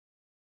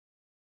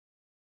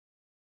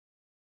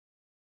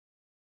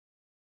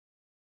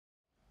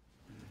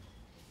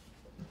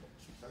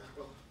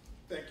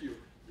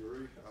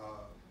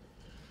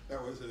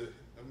was an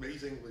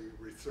amazingly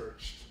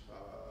researched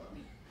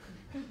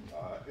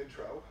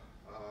intro.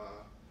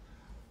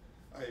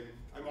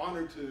 I'm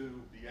honored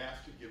to be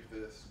asked to give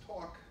this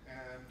talk,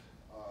 and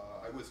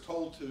I was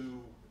told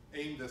to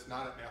aim this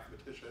not at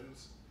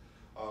mathematicians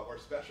or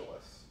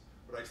specialists,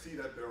 but I see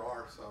that there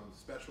are some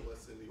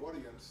specialists in the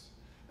audience,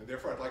 and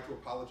therefore I'd like to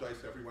apologize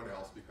to everyone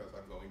else because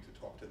I'm going to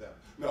talk to them.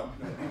 No.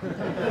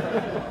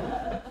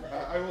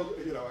 I will,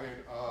 you know,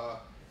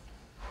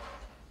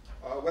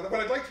 what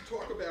I'd like to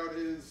talk about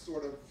is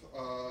sort of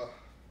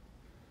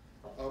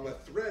a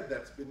thread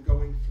that's been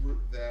going through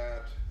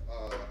that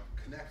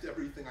connects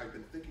everything I've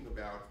been thinking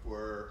about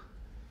for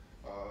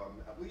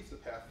at least the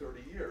past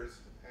 30 years,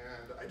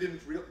 and I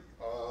didn't really,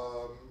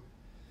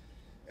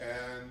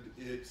 and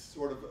it's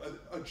sort of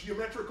a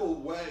geometrical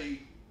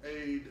way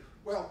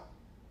well,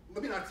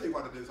 let me not say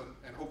what it is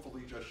and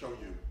hopefully just show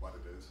you what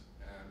it is,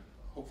 and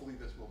hopefully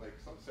this will make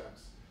some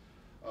sense.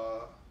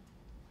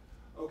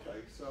 Okay,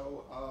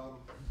 so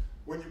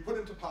when you put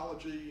in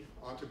topology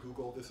onto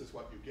Google, this is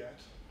what you get.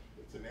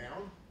 It's a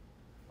noun.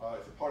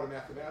 It's a part of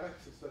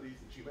mathematics. It studies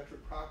the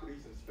geometric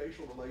properties and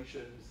spatial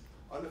relations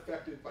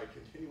unaffected by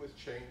continuous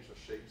change of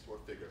shapes or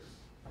figures.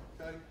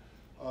 Okay?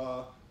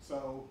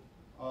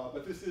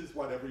 But this is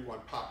what everyone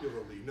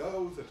popularly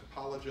knows. A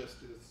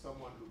topologist is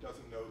someone who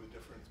doesn't know the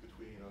difference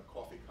between a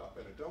coffee cup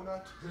and a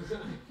donut.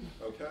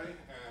 Okay?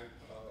 And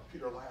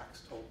Peter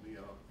Lax told me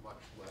a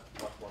much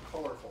more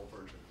colorful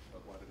version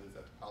of what it is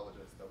that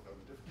topologists don't know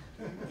the difference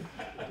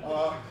between.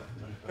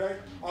 Okay?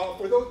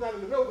 For those not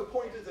in the know, the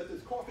point is that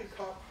this coffee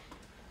cup,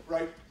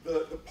 right,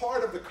 the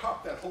part of the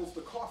cup that holds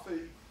the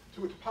coffee,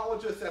 to a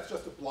topologist, that's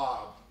just a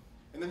blob.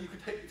 And then you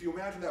could take, if you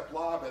imagine that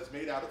blob as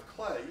made out of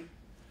clay,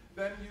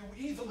 then you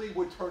easily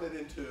would turn it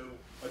into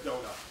a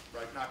donut,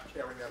 right? Not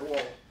caring at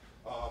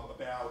all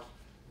about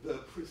the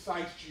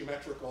precise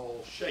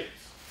geometrical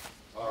shapes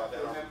that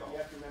are involved. You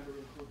have to remember to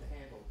include the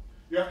handle.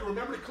 You have to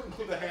remember to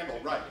include the handle,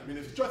 right? I mean,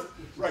 it's just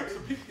right. So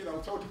people, you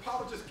know, so a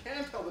topologist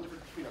can tell the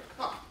difference between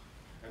a cup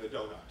and a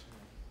donut.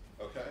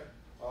 Okay,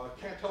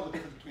 can't tell the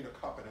difference between a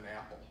cup and an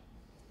apple.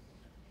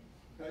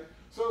 Okay,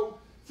 so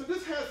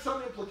this has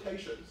some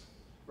implications,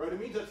 right? It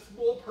means that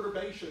small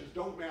perturbations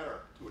don't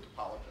matter to a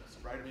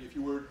topologist, right? I mean, if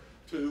you were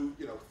to,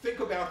 you know, think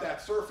about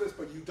that surface,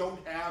 but you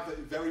don't have a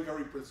very,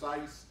 very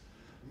precise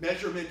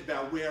measurement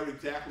about where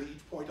exactly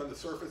each point on the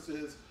surface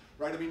is,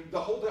 right? I mean,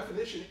 the whole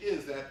definition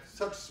is that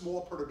such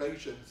small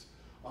perturbations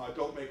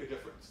don't make a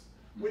difference.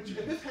 Which,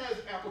 and this has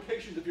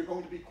applications if you're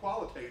going to be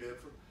qualitative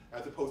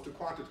as opposed to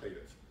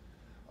quantitative.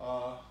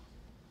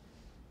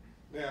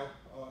 Now,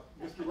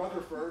 Mr.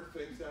 Rutherford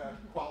thinks that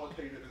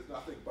qualitative is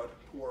nothing but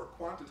poor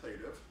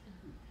quantitative.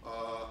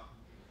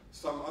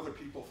 Some other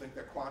people think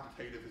that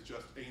quantitative is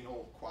just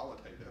anal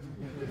qualitative.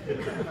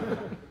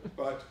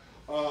 But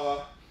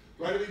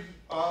right, I mean,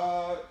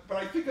 but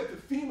I think that the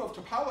theme of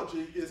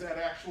topology is that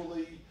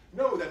actually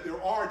know that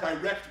there are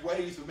direct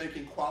ways of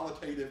making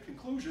qualitative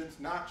conclusions,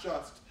 not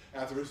just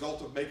as a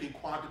result of making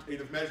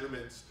quantitative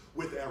measurements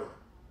with error.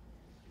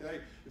 Okay?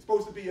 It's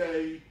supposed to be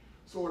a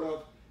sort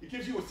of, it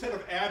gives you a set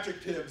of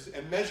adjectives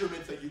and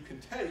measurements that you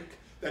can take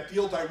that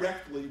deal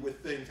directly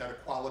with things in a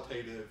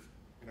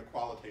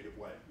qualitative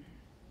way.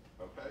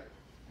 Okay?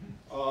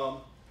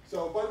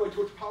 So by the way,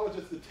 to a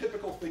topologist, the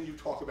typical thing you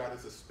talk about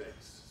is a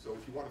space. So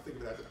if you want to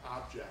think of it as an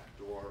object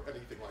or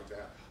anything like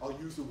that, I'll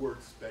use the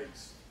word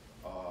space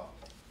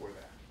for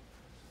that.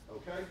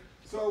 Okay?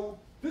 So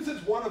this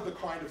is one of the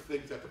kind of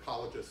things that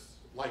topologists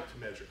like to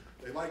measure.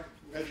 They like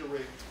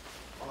measuring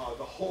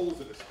the holes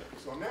in a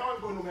space. So now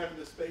I'm going to imagine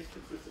this space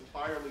consists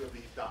entirely of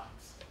these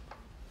dots.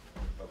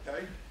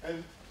 Okay?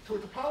 And to a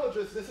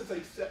topologist, this is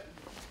a set.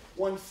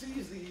 One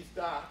sees these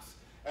dots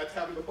as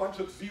having a bunch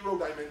of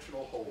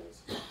zero-dimensional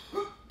holes.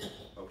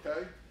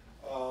 Okay?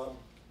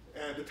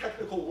 And the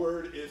technical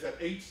word is that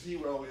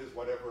H0 is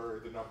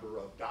whatever the number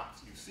of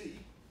dots you see.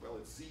 Well,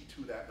 it's Z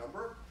to that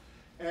number.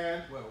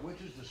 And well,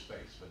 which is the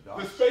space? The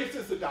dots? The space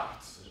is the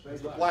dots.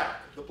 The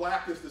black. The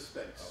black is the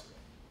space.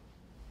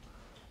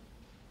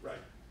 Okay.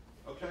 Right.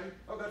 Okay?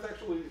 Oh, that's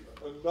actually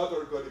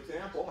another good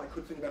example. I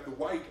could think about the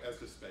white as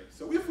the space.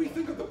 So if we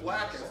think of the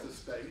black as the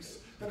space,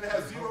 then it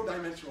has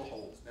zero-dimensional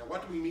holes. Now,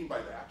 what do we mean by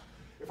that?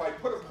 If I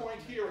put a point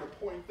here and a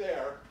point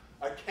there,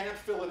 I can't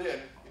fill it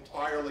in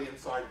entirely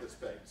inside the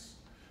space.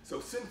 So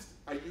since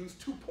I use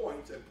 2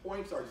 points, and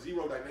points are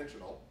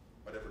zero-dimensional,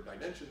 whatever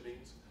dimension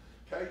means,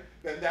 okay,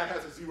 then that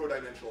has a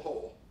zero-dimensional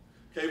hole.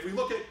 Okay, if we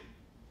look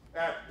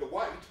at the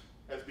white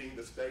as being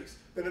the space,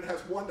 then it has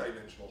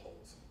one-dimensional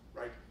holes,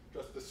 right?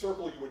 Just the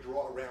circle you would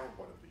draw around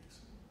one of these.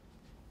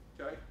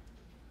 Okay?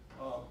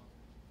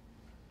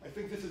 I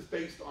think this is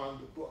based on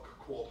the book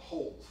called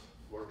Holes,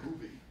 or a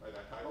movie by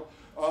that title.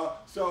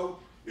 So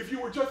if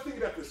you were just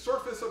thinking about the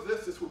surface of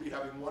this would be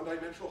having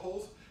one-dimensional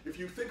holes. If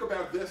you think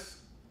about this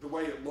the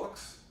way it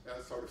looks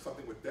as sort of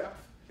something with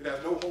depth, it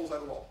has no holes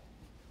at all.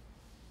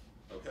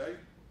 Okay?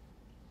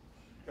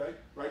 Okay?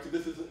 Right? So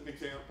this is an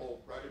example,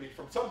 right? I mean,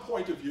 from some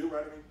point of view,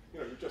 right? I mean, you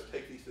know, you just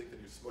take these things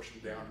and you smush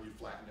them down and you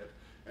flatten it,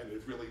 and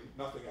there's really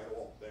nothing at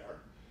all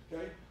there.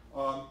 Okay?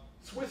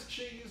 Swiss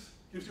cheese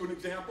gives you an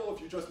example.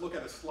 If you just look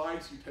at a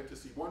slice, you tend to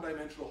see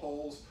one-dimensional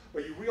holes,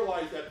 but you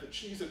realize that the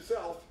cheese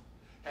itself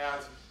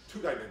has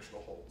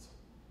two-dimensional holes,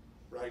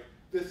 right?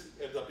 This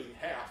ends up being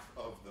half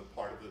of the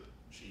part of the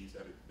cheese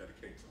that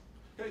it came from.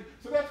 Okay,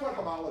 so that's what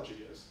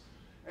homology is.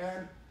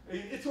 And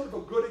it's sort of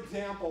a good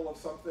example of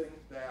something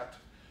that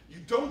you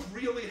don't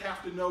really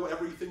have to know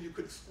everything. You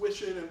could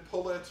squish it and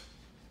pull it,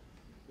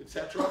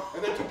 etc.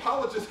 And then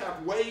topologists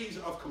have ways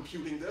of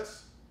computing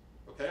this.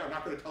 Okay, I'm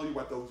not going to tell you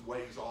what those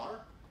ways are,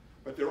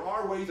 but there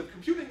are ways of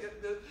computing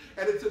it,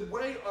 and it's a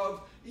way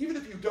of, even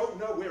if you don't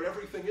know where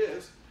everything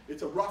is,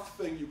 it's a rough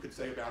thing you could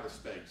say about a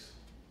space.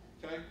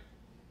 Okay?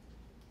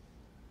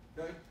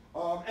 Okay?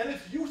 And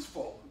it's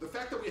useful. The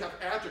fact that we have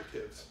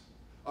adjectives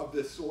of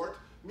this sort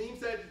means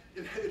that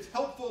it's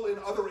helpful in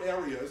other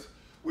areas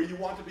where you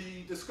want to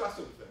be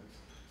discussing things.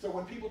 So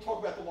when people talk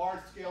about the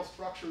large-scale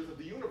structures of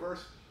the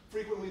universe,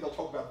 frequently they'll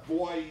talk about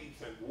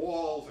voids and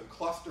walls and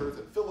clusters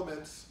and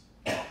filaments.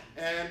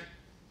 And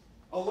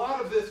a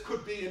lot of this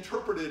could be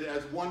interpreted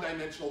as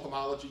one-dimensional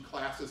homology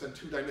classes and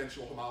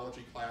two-dimensional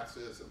homology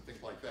classes and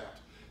things like that.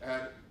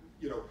 And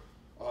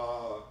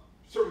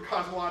certain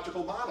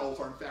cosmological models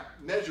are in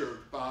fact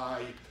measured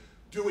by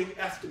doing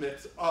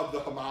estimates of the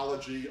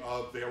homology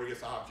of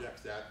various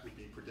objects that would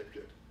be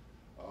predicted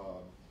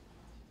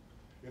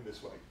in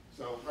this way.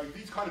 So, right,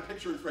 these kind of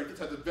pictures, right, this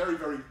has a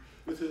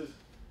this is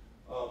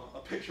a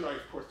picture I,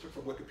 of course, took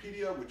from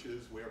Wikipedia, which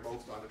is where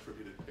most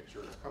unattributed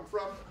pictures come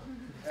from.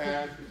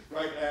 And,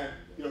 right, and,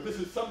 this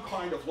is some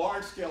kind of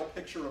large-scale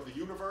picture of the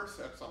universe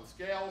at some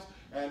scales.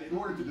 And in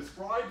order to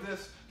describe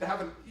this, to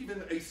have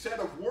even a set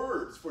of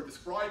words for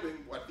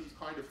describing what these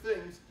kind of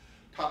things,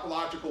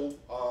 topological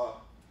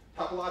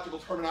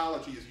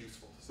terminology is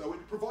useful. So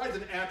it provides a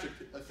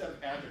set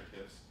of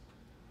adjectives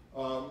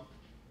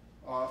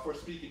for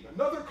speaking.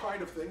 Another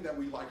kind of thing that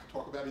we like to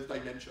talk about is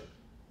dimension.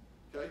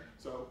 Okay,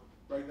 so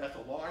right, that's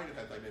a line. It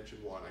has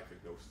dimension 1. I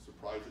think no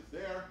surprises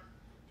there.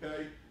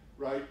 Okay,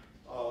 right.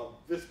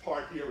 This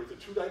part here is a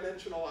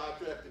two-dimensional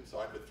object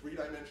inside of a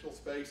three-dimensional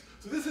space.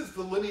 So this is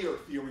the linear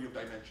theory of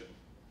dimension.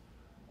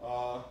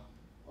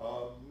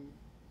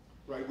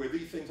 Right, where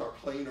these things are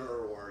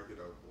planar or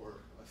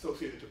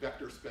associated to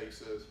vector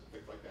spaces,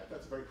 things like that.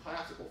 That's a very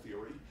classical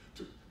theory.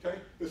 Okay,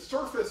 the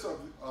surface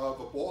of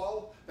a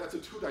ball, that's a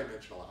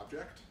two-dimensional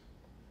object.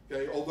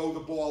 Okay, although the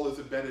ball is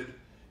embedded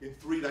in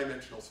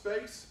three-dimensional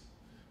space.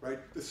 Right,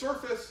 the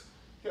surface.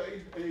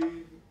 Okay,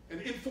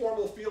 an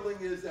informal feeling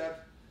is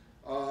that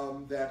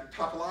that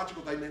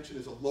topological dimension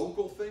is a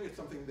local thing. It's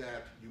something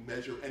that you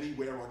measure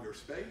anywhere on your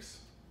space.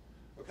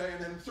 Okay,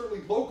 and then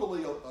certainly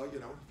locally,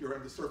 if you're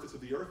on the surface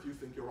of the Earth, you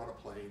think you're on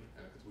a plane,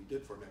 as we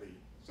did for many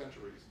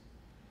centuries.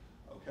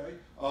 Okay,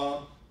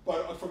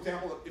 but for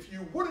example, if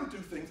you wouldn't do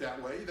things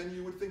that way, then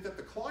you would think that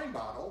the Klein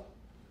model,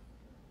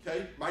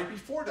 okay, might be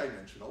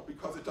four-dimensional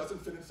because it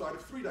doesn't fit inside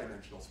of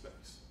three-dimensional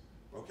space.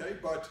 Okay,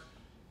 but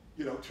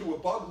to a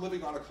bug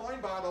living on a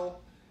Klein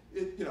model,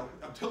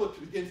 until it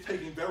begins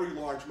taking very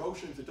large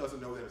motions, it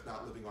doesn't know that it's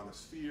not living on a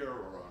sphere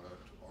or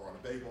on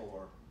a bagel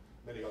or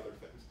many other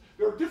things.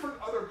 There are different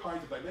other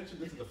kinds of dimensions.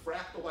 This is a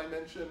fractal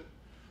dimension,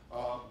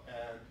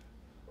 and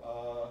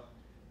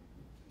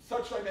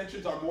such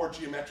dimensions are more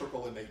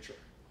geometrical in nature.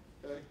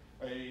 Okay,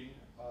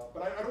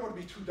 but I don't want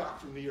to be too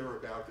doctrinaire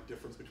about the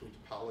difference between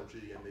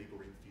topology and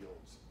neighboring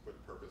fields for the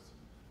purpose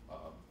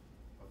of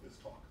this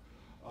talk.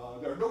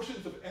 There are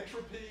notions of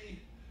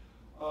entropy,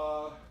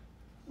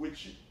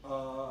 which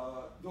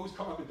those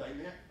come up in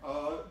dynamic.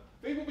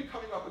 They will be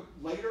coming up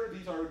later.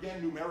 These are,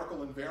 again,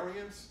 numerical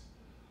invariants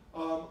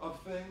of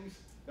things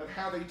that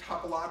have a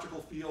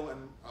topological feel,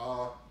 and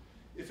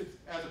if it's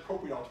as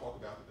appropriate, I'll talk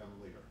about them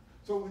later.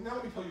 So now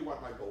let me tell you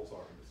what my goals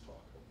are in this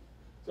talk.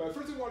 So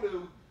first I want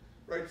to,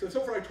 right, so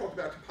far I talked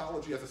about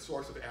topology as a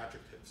source of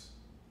adjectives.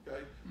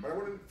 Okay? What I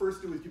want to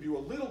first do is give you a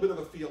little bit of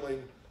a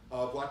feeling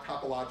of what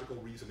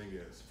topological reasoning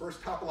is.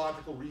 First,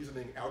 topological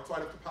reasoning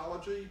outside of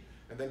topology,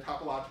 and then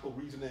topological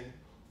reasoning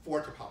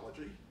for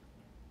topology.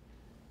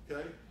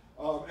 Okay,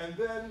 and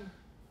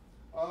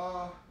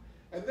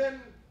then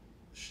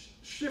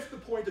shift the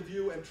point of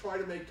view and try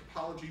to make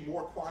topology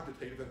more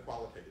quantitative than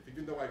qualitative.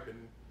 Even though I've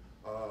been,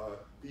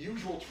 the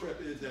usual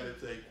trip is that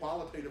it's a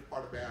qualitative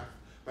part of math.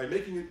 By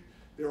making it,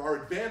 there are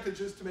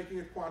advantages to making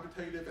it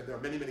quantitative, and there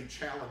are many, many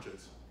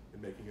challenges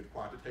in making it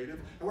quantitative.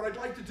 And what I'd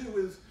like to do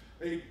is,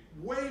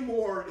 way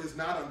more is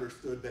not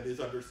understood than is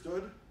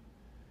understood,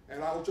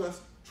 and I'll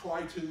just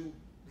try to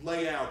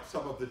lay out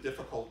some of the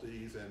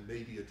difficulties and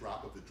maybe a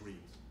drop of the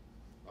dreams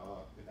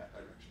in that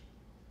direction.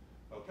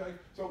 Okay,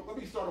 so let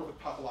me start off with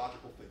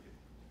topological thinking.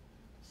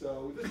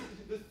 So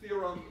this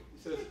theorem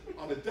says,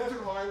 on a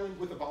desert island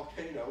with a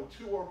volcano,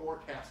 two or more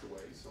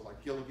castaways, so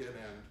like Gilligan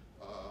and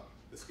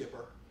the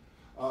skipper,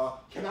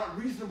 cannot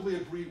reasonably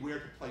agree where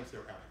to place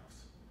their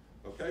outhouse.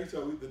 Okay,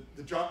 so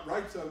the jump,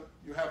 right, so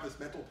you have this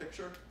mental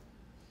picture.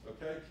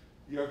 Okay,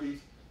 you have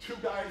these two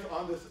guys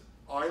on this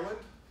island.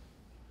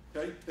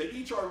 Okay, they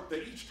each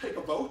take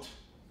a vote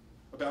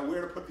about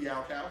where to put the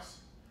outhouse.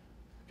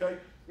 Okay,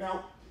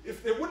 now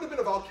if there wouldn't have been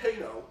a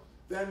volcano,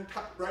 then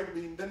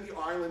then the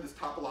island is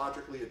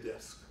topologically a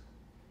disk.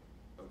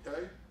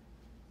 Okay?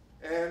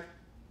 And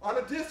on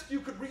a disk, you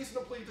could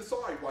reasonably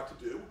decide what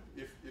to do,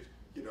 if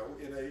you know,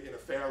 in a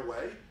fair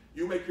way.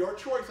 You make your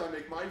choice, I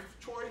make my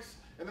choice,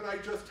 and then I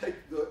just take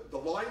the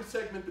line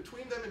segment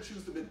between them and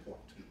choose the midpoint.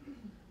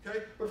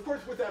 Okay? But of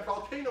course, with that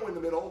volcano in the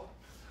middle,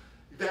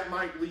 that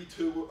might lead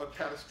to a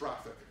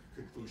catastrophic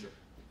conclusion.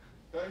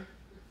 Okay?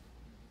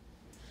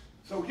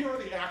 So here are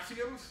the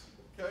axioms.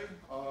 Okay?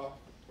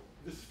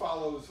 This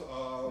follows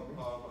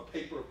a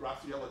paper of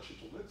Graciela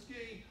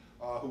Chicholnitsky,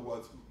 who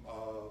was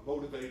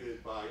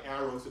motivated by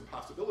Arrow's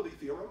impossibility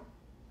theorem.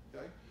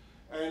 Okay?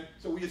 And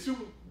so we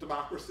assume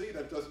democracy,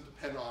 that doesn't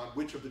depend on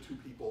which of the two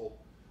people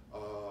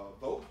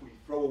vote. We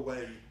throw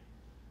away,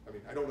 I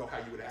mean, I don't know how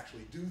you would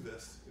actually do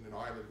this in an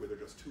island where there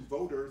are just two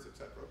voters, et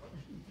cetera.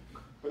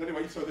 But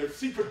anyway, so there's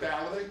secret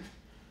balloting,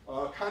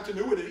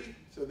 continuity,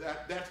 so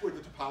that's where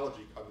the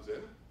topology comes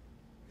in.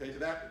 Okay,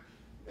 so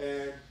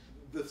and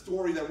the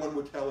story that one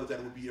would tell is that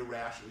it would be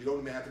irrational. You don't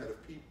imagine that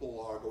if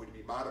people are going to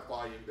be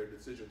modifying their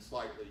decision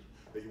slightly,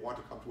 that you want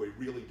to come to a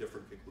really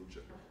different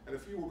conclusion. And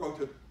if you were going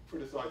to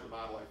criticize the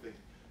model, I think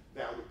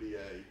that would be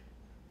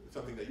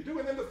something that you do.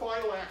 And then the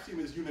final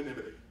axiom is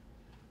unanimity.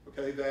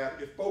 Okay, that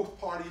if both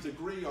parties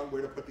agree on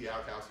where to put the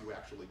outhouse, you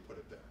actually put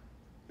it there.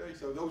 Okay,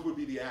 so those would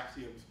be the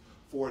axioms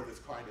for this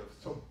kind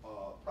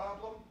of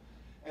problem.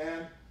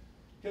 And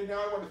okay,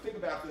 now I want to think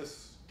about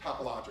this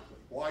topologically.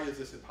 Why is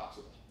this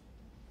impossible?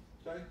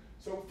 Okay,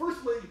 so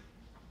firstly,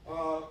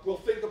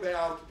 we'll think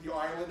about the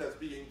island as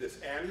being this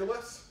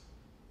annulus.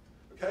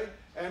 Okay,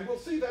 and we'll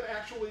see that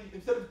actually,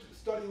 instead of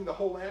studying the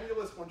whole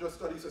annulus, one just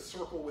studies a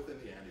circle within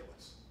the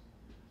annulus.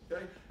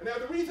 Okay, and now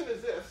the reason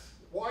is this.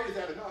 Why is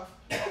that enough?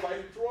 If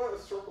I draw a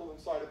circle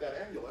inside of that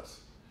annulus,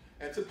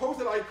 and suppose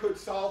that I could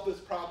solve this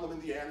problem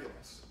in the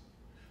annulus,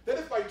 then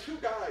if my two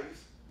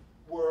guys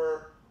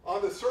were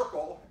on the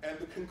circle and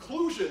the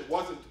conclusion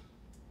wasn't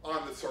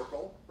on the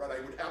circle, right,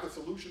 I would have a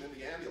solution in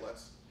the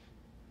annulus,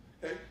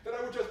 okay, then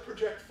I would just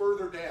project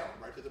further down,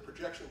 right, to the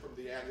projection from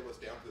the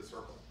annulus down to the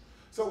circle.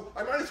 So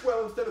I might as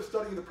well, instead of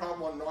studying the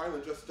problem on an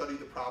island, just study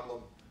the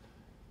problem,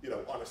 you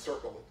know, on a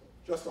circle,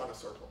 just on a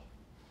circle,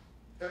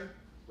 okay,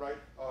 right?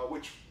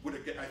 Which would,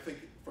 again, I think,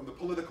 from the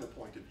political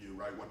point of view,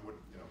 right, one would,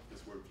 you know, if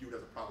this were viewed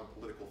as a problem of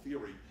political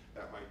theory,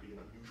 that might be an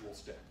unusual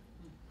step.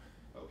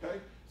 Okay,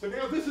 so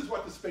now this is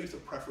what the space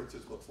of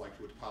preferences looks like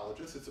to a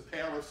topologist. It's a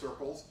pair of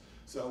circles.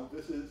 So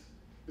this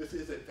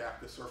is in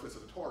fact the surface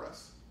of a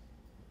torus.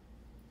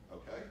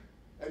 Okay,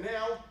 and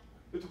now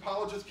the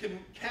topologist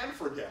can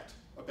forget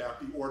about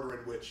the order in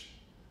which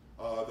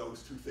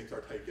those two things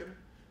are taken.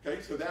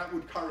 Okay, so that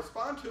would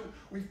correspond to,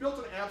 we've built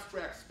an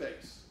abstract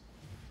space.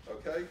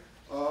 Okay,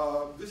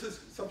 this is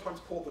sometimes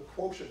called the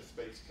quotient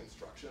space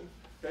construction.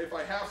 Okay, if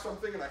I have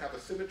something and I have a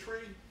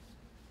symmetry,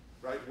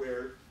 right,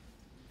 where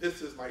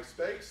this is my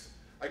space,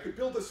 I could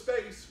build a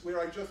space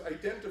where I just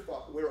identify,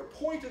 where a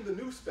point in the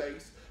new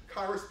space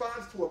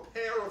corresponds to a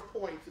pair of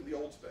points in the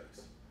old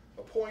space.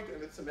 A point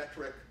and its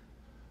symmetric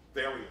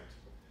variant.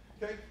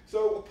 Okay,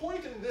 so a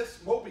point in this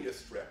Mobius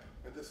strip,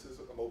 and this is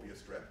a Mobius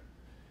strip,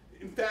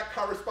 in fact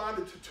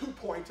corresponded to 2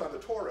 points on the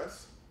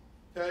torus,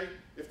 okay,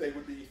 if they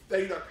would be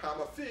theta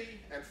comma phi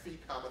and phi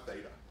comma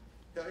theta.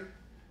 Okay,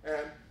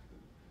 and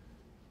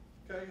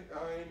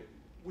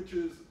which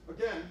is,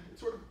 again, it's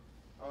sort of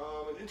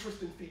an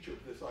interesting feature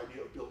of this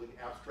idea of building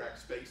abstract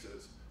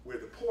spaces where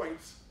the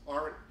points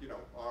aren't, you know,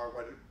 are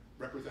what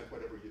represent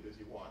whatever it is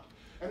you want.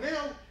 And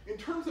now, in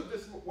terms of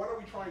this, what are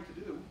we trying to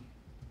do?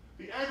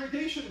 The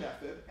aggregation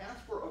method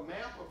asks for a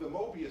map of the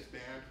Mobius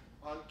band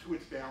onto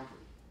its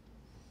boundary.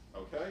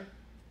 Okay?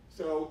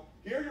 So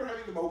here you're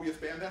having the Mobius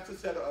band. That's a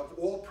set of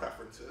all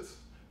preferences.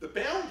 The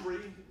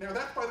boundary, now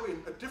that's, by the way,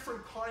 a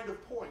different kind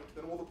of point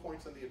than all the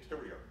points in the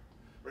interior.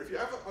 But if you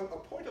have a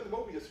point on the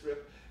Mobius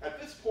strip, at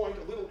this point,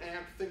 a little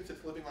ant thinks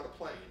it's living on a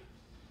plane.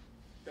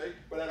 Okay?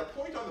 But at a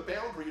point on the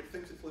boundary, it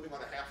thinks it's living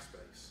on a half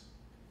space.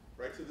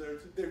 Right? So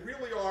there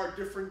really are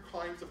different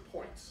kinds of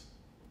points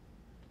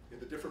in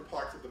the different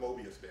parts of the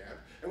Mobius band.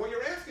 And what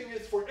you're asking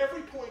is, for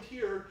every point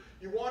here,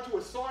 you want to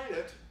assign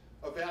it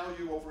a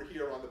value over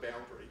here on the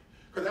boundary.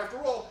 Because after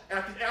all,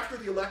 after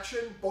the election,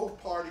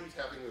 both parties,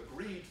 having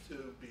agreed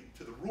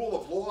to the rule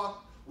of law,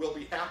 will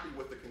be happy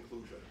with the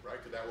conclusion, right?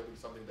 So that will be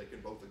something they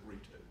can both agree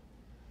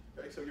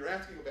to. Okay, so you're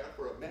asking about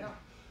for a map.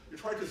 You're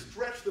trying to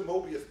stretch the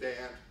Mobius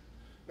band,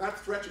 not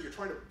stretch it, you're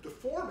trying to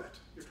deform it.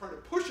 You're trying to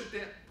push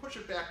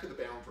it back to the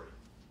boundary.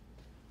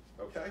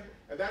 Okay?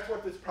 And that's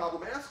what this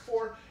problem asks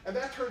for, and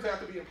that turns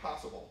out to be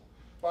impossible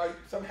by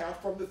somehow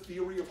from the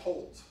theory of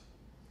holes.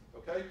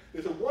 Okay?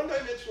 There's a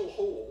one-dimensional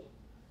hole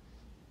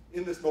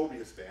in this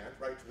Mobius band,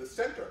 right? To the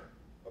center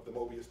of the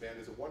Mobius band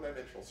is a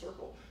one-dimensional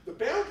circle. The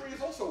boundary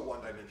is also a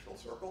one-dimensional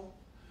circle,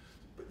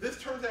 but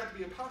this turns out to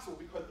be impossible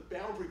because the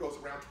boundary goes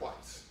around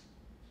twice.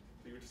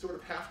 So you sort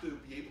of have to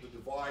be able to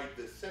divide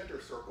this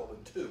center circle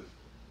in two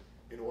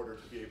in order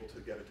to be able to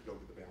get it to go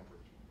to the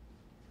boundary.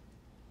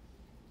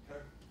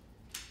 Okay?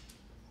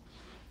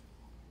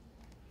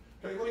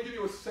 Okay, let me give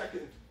you a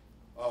second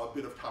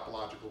bit of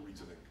topological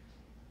reasoning.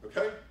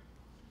 Okay?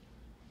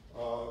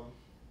 By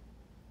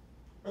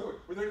the way,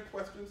 were there any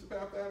questions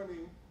about that? I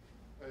mean,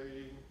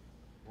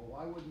 well,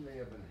 why wouldn't they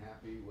have been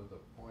happy with a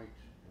point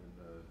in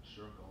the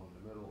circle in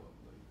the middle of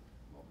the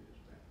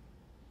Mobius band?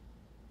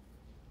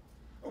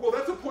 well,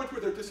 that's a point where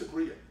they're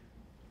disagreeing,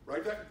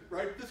 right? That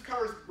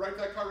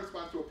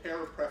corresponds to a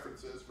pair of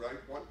preferences, right?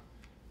 One,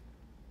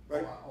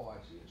 right? Oh, I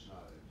see. It's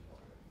not. Okay,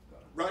 got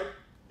it. Right?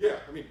 Yeah.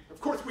 I mean,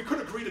 of course, we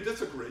could agree to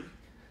disagree,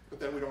 but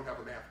then we don't have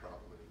a math problem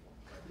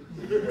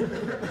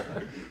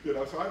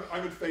anymore. So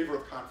I'm in favor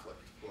of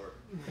conflict for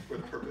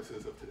the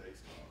purposes of today's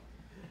talk.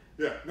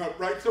 Yeah. No.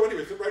 Right. So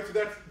anyway, so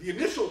that's the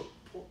initial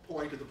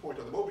point is the point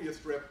on the Mobius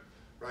strip,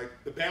 right?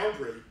 The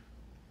boundary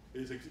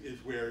is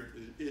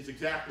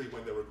exactly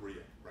when they're agreeing,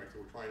 right? So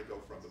we're trying to go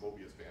from the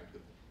Mobius band to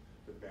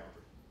the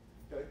boundary.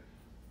 Okay.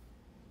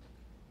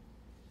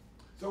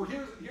 So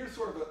here's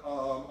sort of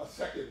a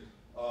second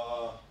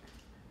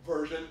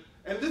version,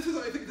 and I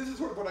think this is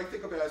sort of what I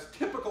think of as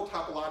typical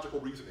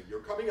topological reasoning.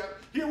 You're coming at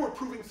here. We're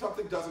proving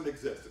something doesn't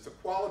exist. It's a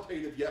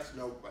qualitative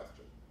yes/no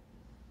question.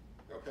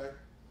 Okay.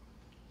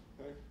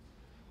 Okay.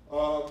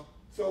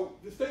 So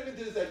the statement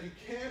is that you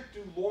can't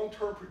do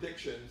long-term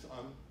predictions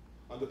on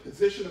the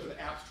position of an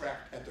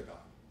abstract pentagon.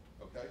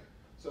 Okay.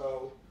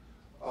 So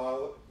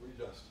let me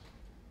just.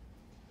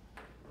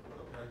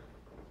 Okay.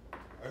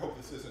 I hope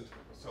this isn't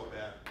so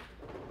bad.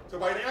 So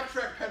by an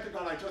abstract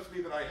pentagon, I just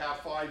mean that I have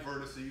 5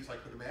 vertices. I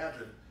could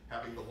imagine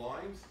having the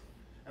lines,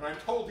 and I'm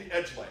told the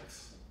edge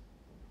lengths.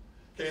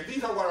 Okay, and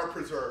these are what are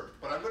preserved.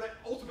 But I'm going to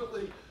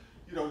ultimately,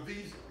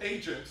 these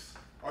agents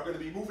are going to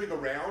be moving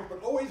around,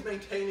 but always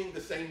maintaining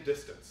the same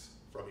distance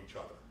from each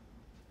other.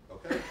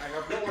 Okay, I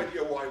have no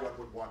idea why one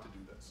would want to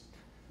do this.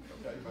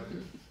 Okay, but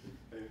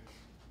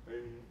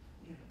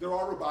there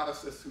are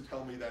roboticists who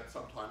tell me that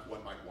sometimes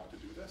one might want to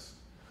do this.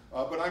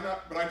 But I'm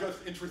not. But I'm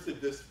just interested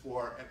in this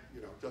for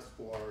just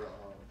for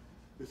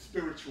the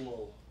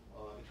spiritual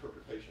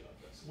interpretation of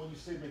this. When you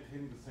say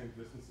maintaining the same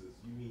distances,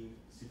 you mean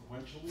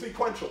sequentially?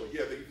 Sequentially,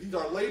 yeah. These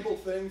are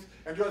labeled things,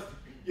 and just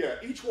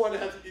each one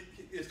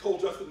is told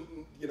just to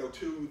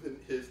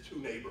his 2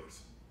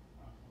 neighbors.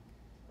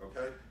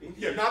 Okay.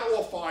 Yeah. Not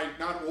all 5.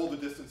 Not all the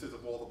distances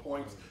of all the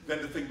points.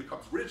 Then the thing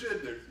becomes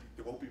rigid. There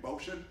won't be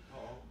motion.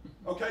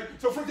 Okay.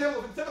 So for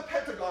example, instead of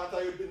pentagons,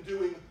 I have been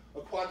doing a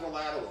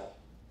quadrilateral.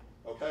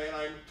 Okay, and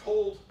I'm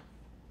told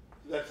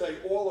that, say,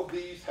 all of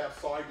these have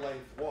side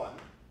length 1.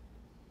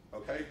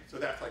 Okay, so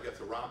that's, I guess,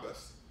 a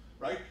rhombus,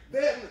 right?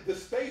 Then the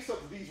space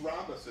of these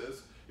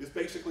rhombuses is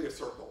basically a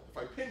circle.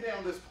 If I pin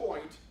down this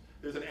point,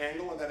 there's an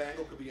angle, and that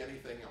angle could be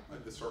anything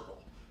in the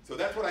circle. So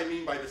that's what I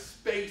mean by the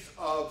space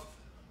of,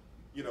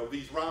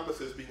 these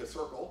rhombuses being a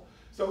circle.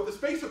 So the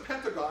space of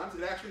pentagons,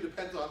 it actually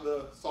depends on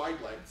the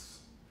side lengths.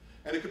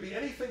 And it could be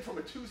anything from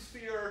a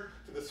 2-sphere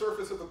to the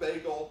surface of a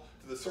bagel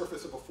to the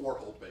surface of a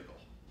 4-hole bagel.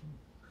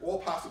 All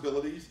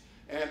possibilities,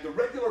 and the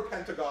regular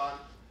pentagon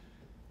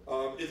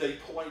is a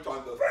point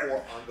on the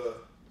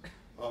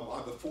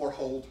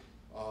 4-hole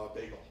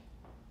bagel.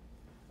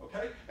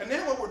 Okay, and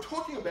now what we're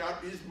talking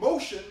about is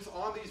motions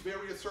on these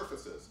various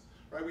surfaces.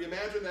 Right? We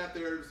imagine that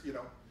there's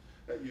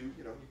that you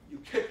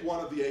kick one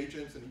of the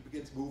agents and he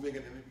begins moving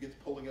and then he begins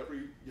pulling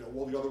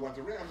all the other ones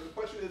around. And the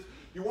question is,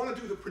 you want to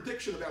do the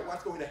prediction about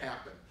what's going to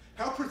happen.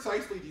 How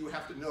precisely do you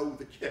have to know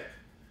the kick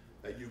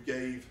that you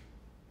gave?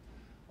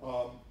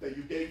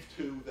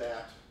 To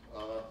that,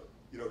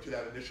 to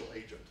that initial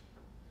agent.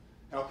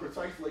 How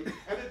precisely,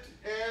 and it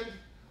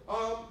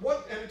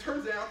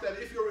turns out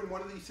that if you're in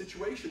one of these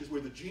situations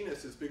where the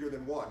genus is bigger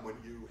than 1, when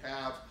you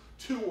have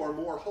 2 or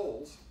more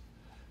holes,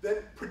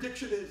 then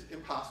prediction is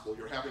impossible.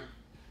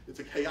 It's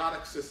a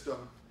chaotic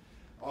system,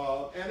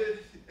 and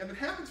it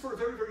happens for a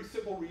very, very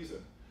simple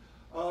reason.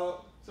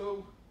 So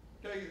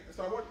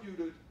I want you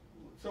to.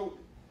 So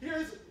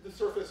here's the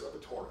surface of a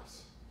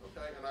torus.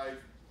 Okay, and I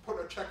put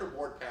a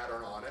checkerboard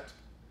pattern on it,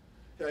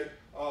 okay,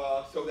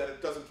 so that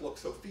it doesn't look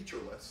so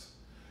featureless.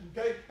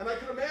 Okay, and I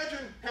can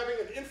imagine having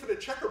an infinite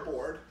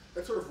checkerboard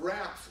that sort of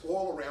wraps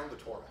all around the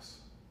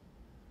torus.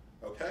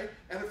 Okay,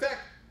 and in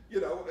fact,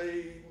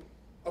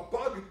 a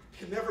bug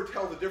can never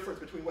tell the difference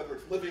between whether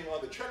it's living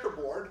on the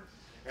checkerboard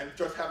and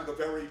just having a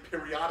very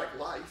periodic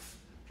life,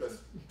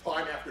 just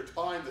time after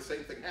time the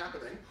same thing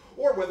happening,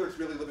 or whether it's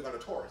really living on a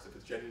torus if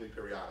it's genuinely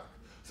periodic.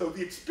 So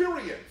the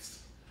experience.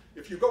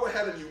 If you go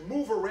ahead and you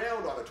move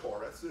around on a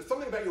torus, there's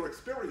something about your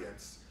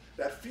experience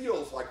that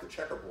feels like the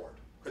checkerboard.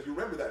 Because you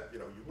remember that, you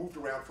moved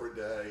around for a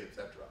day,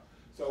 etc.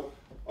 So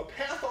a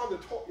path on the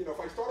torus, if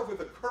I started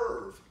with a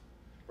curve,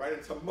 right,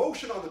 and some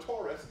motion on the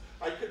torus,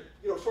 I could,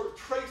 sort of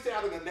trace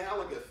out an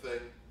analogous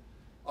thing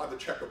on the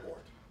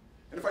checkerboard.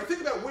 And if I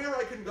think about where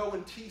I can go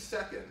in t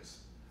seconds,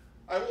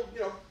 I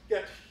will,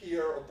 get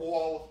here a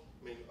ball,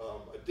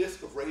 a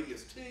disk of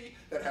radius t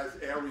that has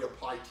area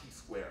pi t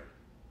squared.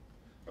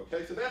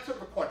 Okay, so that's sort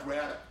of a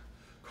quadratic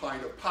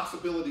kind of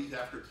possibilities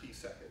after t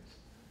seconds.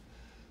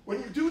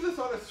 When you do this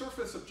on a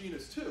surface of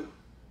genus 2,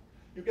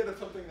 you get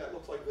something that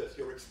looks like this.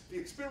 The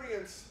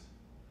experience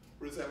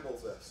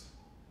resembles this.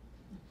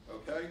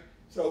 Okay,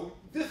 so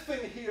this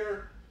thing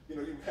here,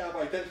 you have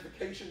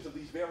identifications of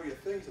these various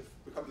things that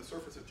become the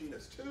surface of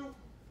genus 2.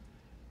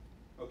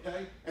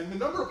 okay? And the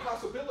number of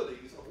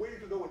possibilities of where you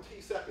can go in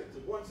t seconds.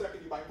 In 1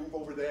 second, you might move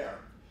over there.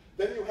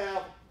 Then you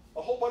have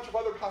a whole bunch of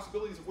other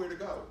possibilities of where to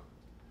go,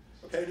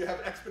 okay? And you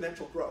have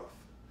exponential growth.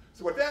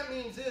 So what that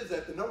means is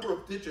that the number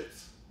of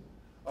digits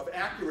of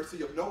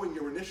accuracy of knowing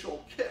your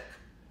initial kick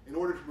in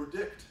order to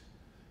predict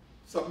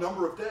some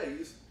number of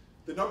days,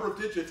 the number of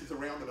digits is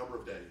around the number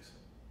of days.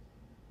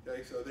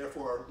 Okay, so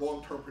therefore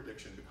long-term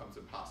prediction becomes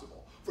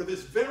impossible. For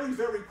this very,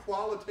 very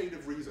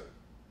qualitative reason,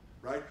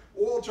 right?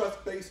 All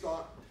just based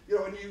on, and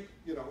okay,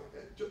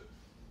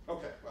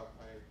 well,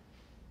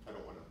 I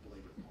don't want to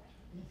belabor the point.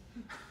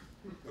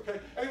 Okay,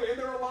 anyway, and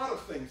there are a lot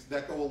of things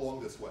that go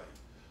along this way.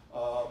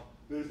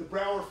 There's the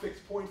Brouwer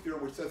fixed point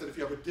theorem, which says that if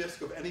you have a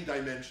disk of any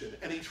dimension,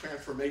 any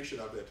transformation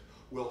of it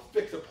will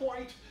fix a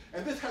point,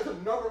 and this has a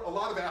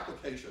lot of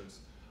applications.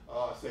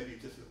 Say the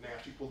existence of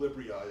Nash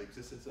equilibria, the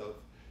existence of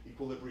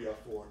equilibria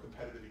for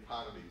competitive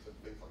economies and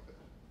things like that.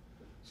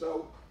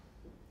 So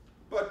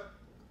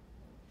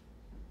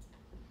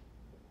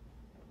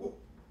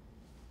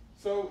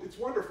it's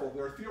wonderful.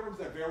 There are theorems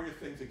that various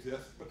things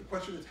exist, but the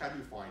question is, how do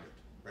you find it?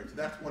 Right? So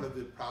that's one of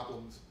the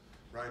problems,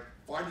 right?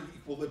 Finding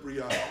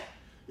equilibria,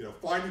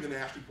 finding the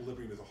Nash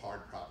equilibrium is a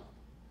hard problem,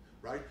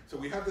 right? So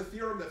we have the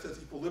theorem that says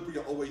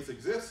equilibria always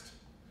exist.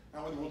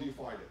 How in the world do you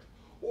find it?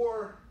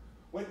 Or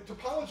when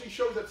topology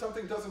shows that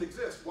something doesn't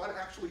exist, what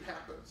actually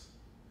happens?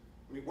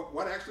 I mean,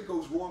 what actually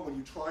goes wrong when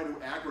you try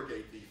to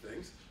aggregate these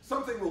things?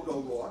 Something will go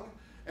wrong,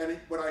 and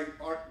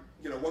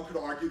one could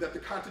argue that the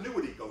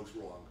continuity goes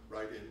wrong,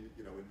 right? In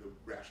the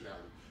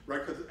rationality,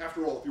 right? Because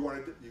after all, if you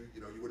wanted, you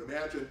would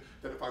imagine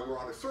that if I were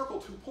on a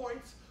circle 2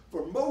 points,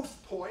 for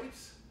most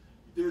points,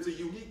 there's a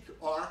unique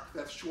arc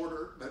that's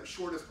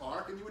shortest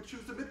arc, and you would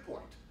choose the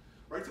midpoint,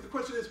 right? So the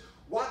question is,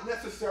 what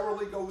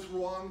necessarily goes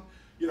wrong,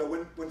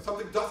 when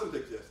something doesn't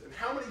exist, and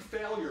how many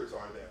failures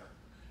are there?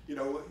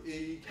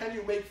 Can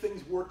you make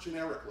things work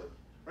generically?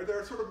 Right? There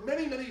are sort of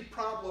many, many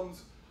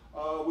problems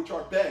which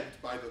are begged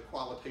by the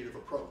qualitative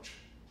approach.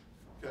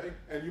 Okay?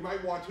 And you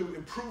might want to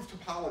improve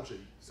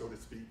topology, so to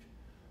speak,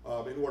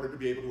 in order to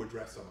be able to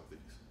address some of these.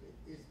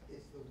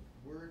 Is the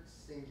word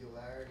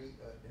singularity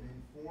an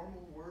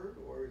informal word,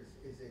 or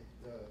is it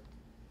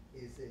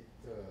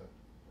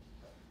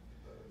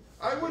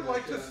I would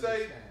like to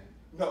say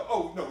no.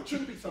 Oh no, it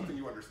shouldn't be something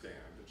you understand.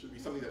 It should be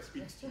something that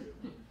speaks to you.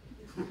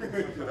 I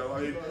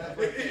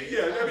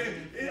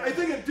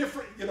think in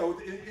different,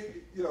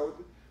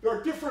 there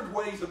are different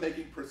ways of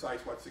making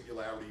precise what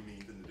singularity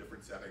means in the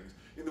different settings.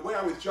 In the way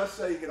I was just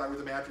saying it, I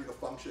was imagining a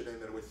function and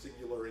that it was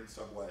singular in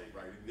some way,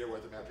 right? And there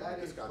was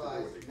imagining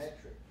discontinuity. That implies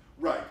metric.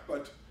 Right,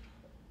 but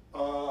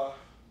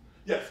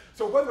yes.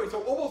 So by the way,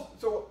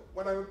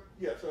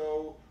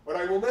 what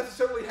I will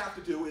necessarily have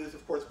to do is,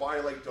 of course,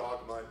 violate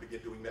dogma and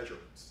begin doing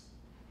measurements.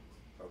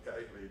 Okay,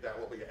 I mean,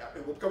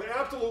 it will become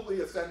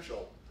absolutely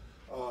essential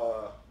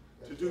to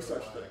do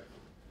such things,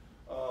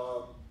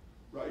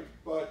 right?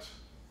 But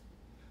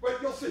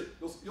you'll see,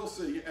 you'll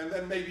see, and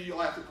then maybe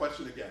you'll ask the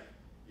question again,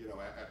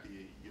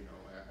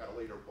 at a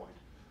later point.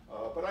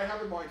 But I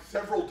have in mind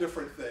several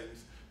different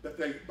things but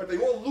they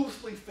all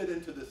loosely fit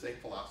into the same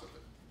philosophy.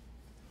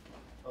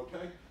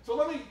 Okay, so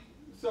let me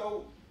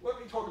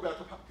talk about,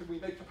 can we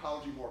make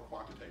topology more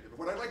quantitative?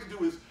 What I'd like to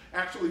do is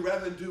actually,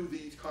 rather than do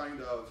these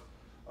kind of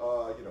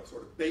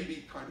sort of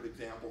baby kind of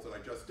examples that I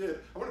just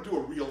did, I want to do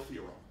a real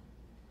theorem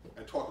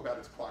and talk about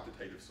its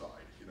quantitative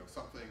side.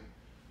 Something.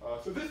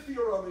 So this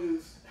theorem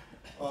is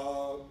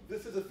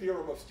this is a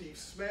theorem of Steve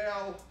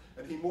Shmuel,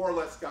 and he more or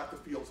less got the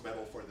Fields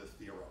Medal for this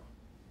theorem.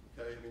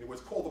 Okay, I mean it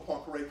was called the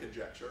Poincare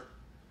conjecture.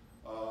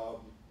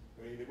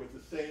 It was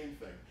the same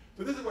thing.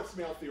 So this is what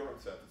Shmuel's theorem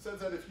says. It says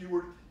that if you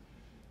were,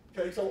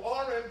 okay, so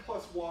Rn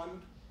plus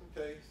 1,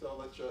 okay, so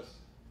let's just,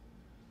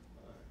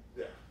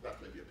 that's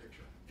maybe a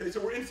picture. Okay,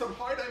 so we're in some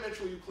high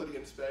dimensional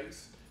Euclidean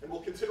space, and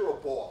we'll consider a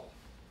ball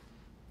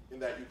in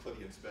that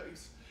Euclidean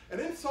space. And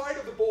inside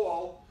of the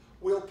ball,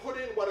 we'll put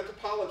in what a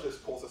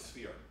topologist calls a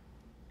sphere.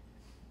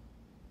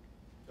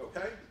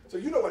 Okay? So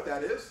you know what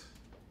that is,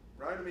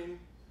 right? I mean,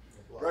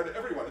 right,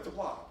 everyone, it's a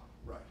blob,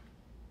 right?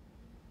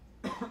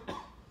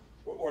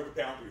 or the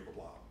boundary of a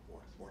blob,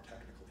 more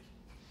technically.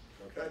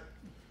 Okay?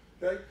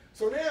 Okay?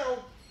 So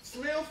now,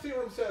 Shmuel's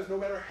theorem says no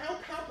matter how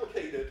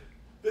complicated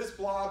this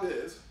blob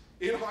is,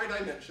 in high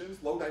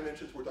dimensions, low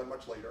dimensions were done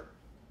much later,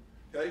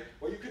 okay?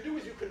 What you can do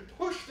is you can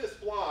push this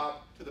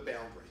blob to the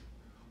boundary,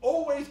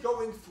 always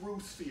going through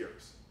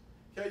spheres.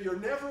 Okay? You're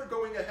never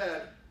going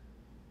ahead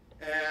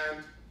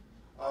and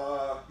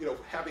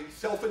having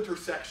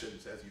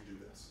self-intersections as you do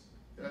this.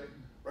 Okay?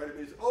 Right? I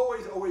mean, it's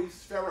always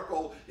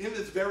spherical in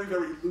this very,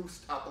 very loose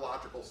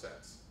topological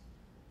sense.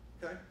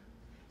 Okay?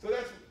 So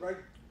that's right.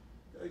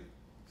 Okay?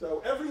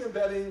 So every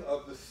embedding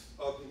of the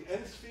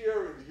n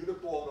sphere in the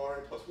unit ball in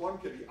Rn plus 1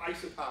 can be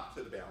isotoped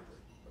to the boundary.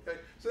 Okay?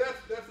 So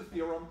that's the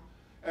theorem,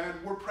 and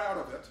we're proud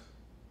of it.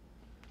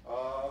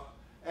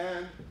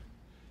 And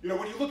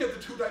when you look at the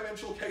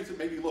two-dimensional case, it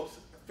maybe looks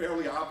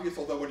fairly obvious,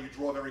 although when you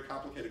draw very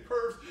complicated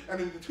curves,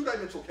 and in the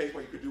two-dimensional case,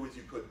 what you could do is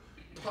you could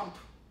pump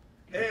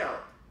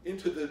air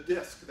into the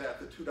disk that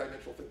the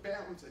two-dimensional thing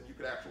bounds, and you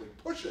could actually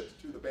push it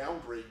to the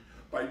boundary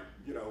by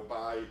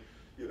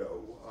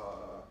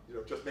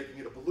just making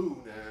it a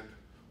balloon and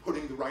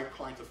putting the right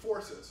kinds of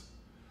forces.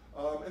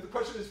 And the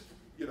question is,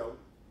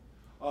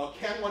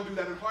 can one do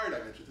that in higher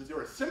dimensions? Is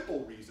there a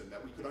simple reason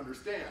that we could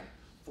understand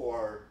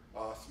for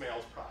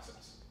Shmuel's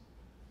process?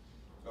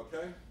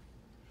 Okay?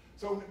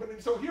 So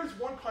here's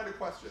one kind of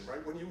question,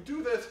 right? When you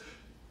do this,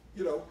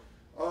 you'd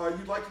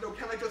like to know,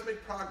 can I just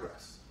make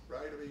progress,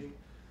 right? I mean,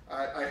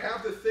 I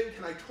have this thing,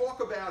 can I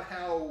talk about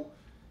how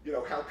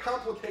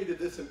complicated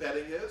this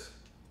embedding is?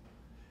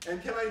 And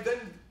can I then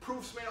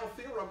prove Shmuel's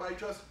theorem by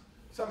just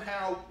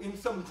somehow, in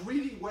some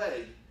greedy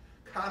way,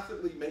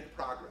 constantly make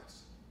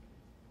progress,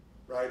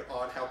 right,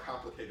 on how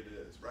complicated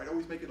it is, right?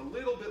 Always make it a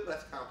little bit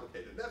less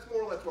complicated. That's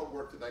more or less what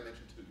works in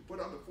dimension 2. You put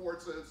on the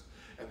forces,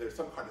 and there's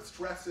some kind of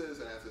stresses,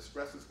 and as the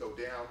stresses go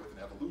down with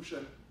an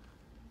evolution,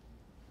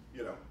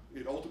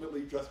 it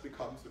ultimately just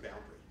becomes the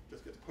boundary,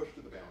 just gets pushed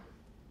to the boundary.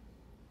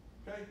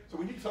 Okay? So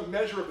we need some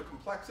measure of the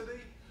complexity.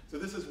 So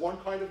this is one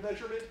kind of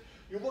measurement.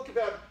 You look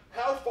about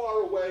how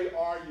far away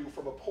are you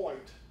from a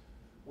point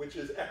which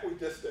is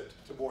equidistant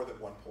to more than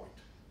one point.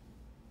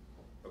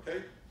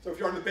 Okay? So if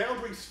you're on the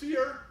boundary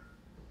sphere,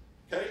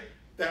 okay,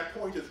 that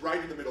point is right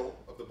in the middle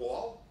of the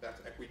ball. That's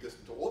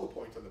equidistant to all the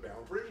points on the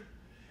boundary.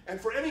 And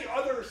for any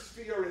other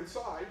sphere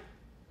inside,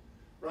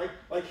 right,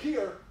 like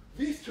here,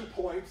 these 2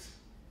 points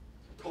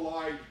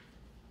collide,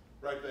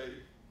 right?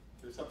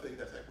 There's something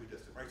that's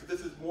equidistant, right? So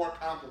this is more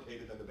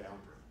complicated than the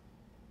boundary.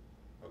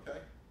 Okay?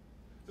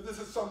 So this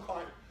is some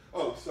kind,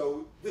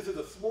 so this is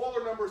a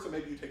smaller number, so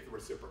maybe you take the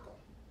reciprocal.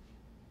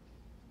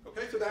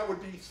 Okay, so that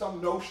would be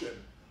some notion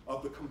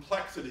of the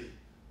complexity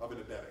of an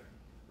embedding,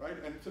 right?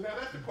 And so now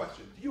that's the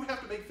question. Do you have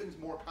to make things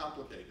more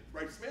complicated,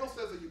 right? Shmuel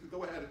says that you could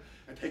go ahead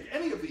and take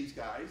any of these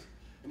guys,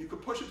 and you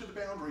could push it to the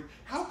boundary.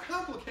 How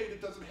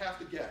complicated does it have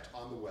to get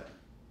on the way?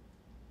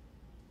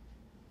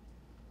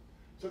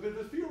 So there's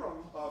a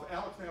theorem of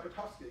Alex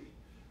Nabokowski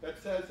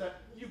that says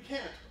that you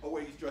can't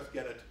always just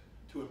get it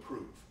to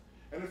improve.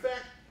 And in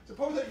fact,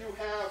 suppose that you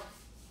have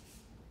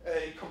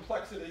a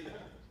complexity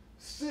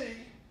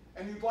C,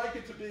 and you'd like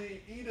it to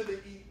be e to the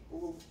e,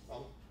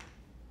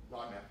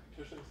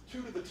 non-mathematicians,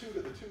 2 to the 2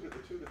 to the 2 to the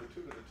 2 to the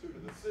 2 to the 2 to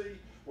the c,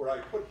 where I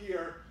put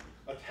here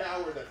a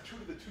tower that's 2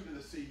 to the 2 to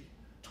the c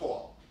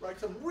tall, right?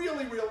 Some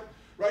really,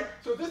 right?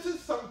 So this is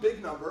some big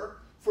number.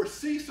 For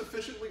c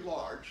sufficiently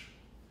large,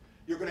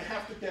 you're going to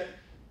have to get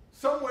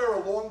somewhere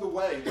along the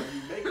way when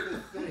you make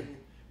this thing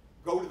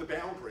go to the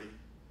boundary,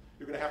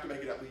 you're going to have to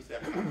make it at least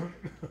that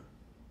complicated.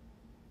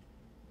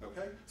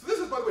 Okay? So this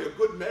is, by the way, a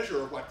good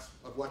measure of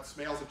what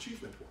Shmuel's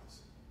achievement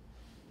was,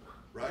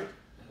 right?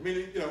 I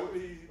mean,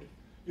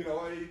 you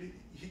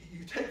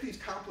take these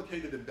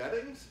complicated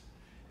embeddings,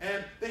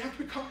 and they have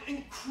to become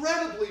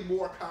incredibly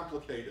more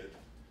complicated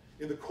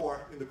in the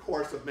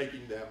course of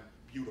making them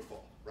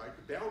beautiful, right?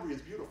 The boundary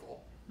is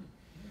beautiful,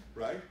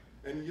 right?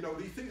 And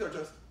these things are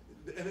just,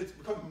 and it's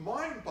become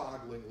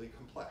mind-bogglingly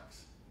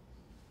complex,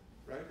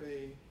 right? I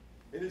mean,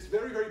 and it's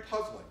very, very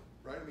puzzling,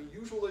 right? I mean,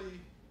 usually,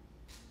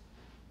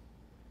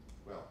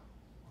 well.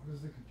 What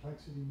does the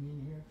complexity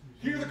mean here?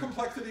 Here the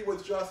complexity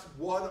was just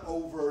 1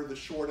 over the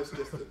shortest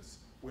distance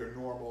where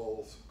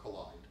normals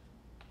collide,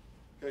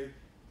 okay?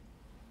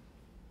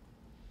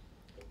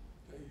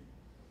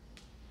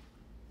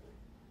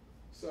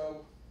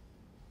 So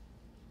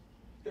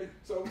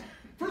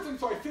first thing,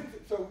 so I think,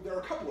 so there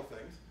are a couple of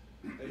things.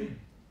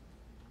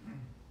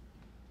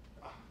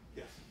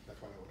 Yes,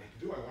 that's what I wanted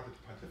to do. I wanted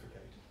to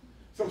pontificate.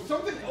 So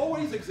something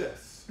always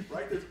exists,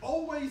 right? There's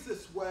always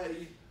this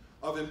way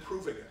of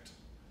improving it,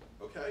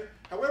 okay?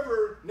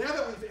 However, now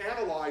that we've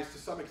analyzed to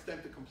some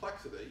extent the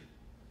complexity,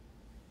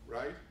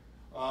 right,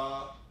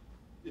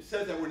 it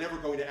says that we're never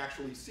going to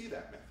actually see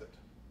that method,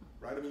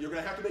 right? I mean, you're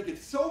going to have to make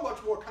it so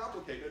much more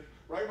complicated,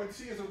 right? When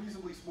c is a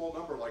reasonably small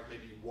number, like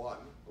maybe 1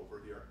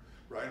 over here,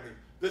 right? I mean,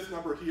 this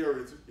number here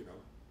is,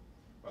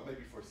 well,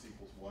 maybe for c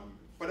equals 1.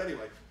 But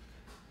anyway,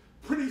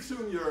 pretty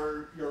soon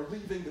you're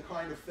leaving the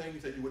kind of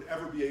things that you would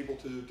ever be able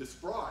to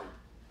describe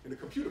in a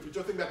computer. If you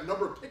just think about the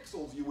number of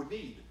pixels you would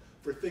need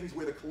for things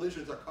where the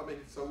collisions are coming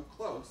so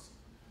close,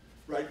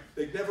 right?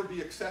 They'd never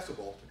be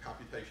accessible to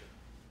computation.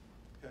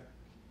 Okay.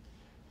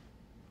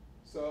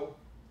 So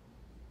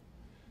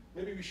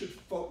maybe we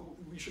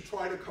should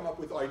try to come up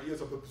with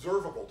ideas of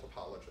observable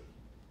topology,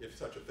 if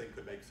such a thing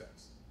could make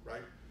sense,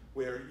 right?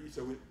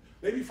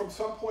 Maybe from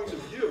some point of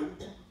view,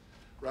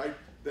 right,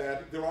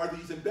 that there are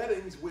these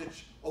embeddings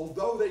which,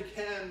 although they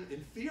can,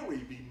 in theory,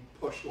 be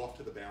pushed off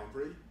to the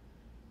boundary,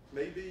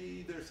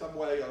 maybe there's some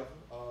way of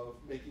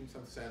making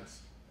some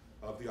sense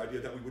of the idea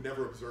that we would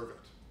never observe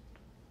it.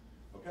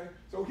 Okay?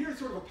 So here's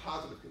sort of a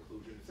positive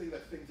conclusion, say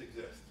that things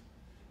exist.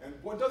 And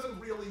one doesn't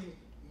really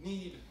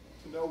need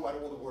to know what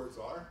all the words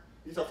are.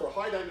 These are for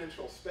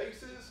high-dimensional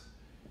spaces.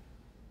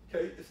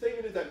 Okay? The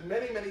statement is that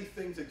many, many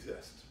things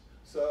exist.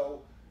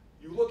 So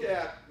you look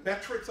at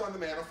metrics on the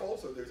manifold,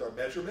 so there's our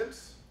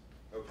measurements.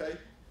 Okay?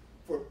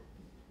 For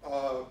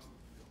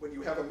when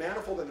you have a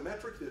manifold and a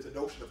metric, there's a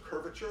notion of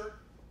curvature.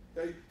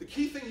 Okay? The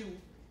key thing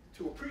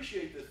to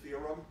appreciate this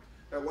theorem,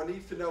 one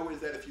needs to know is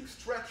that if you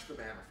stretch the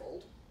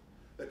manifold,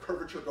 the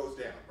curvature goes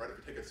down, right?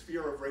 If you take a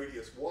sphere of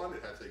radius 1,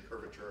 it has a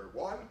curvature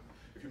 1.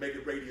 If you make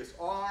it radius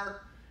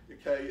r,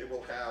 okay, it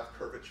will have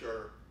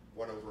curvature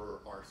 1 over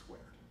r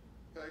squared.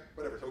 Okay,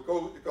 whatever. So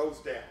it goes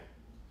down,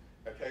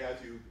 okay,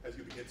 as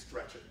you begin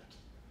stretching it.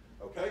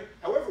 Okay.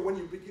 However, when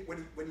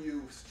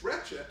you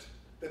stretch it,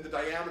 then the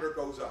diameter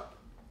goes up.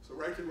 So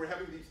right, and we're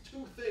having these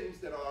two things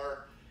that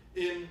are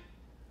in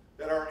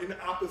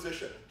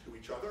opposition to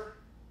each other.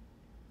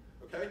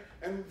 Okay,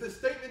 and the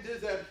statement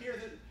is that here,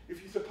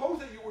 if you suppose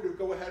that you were to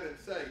go ahead and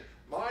say,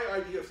 my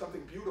idea of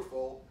something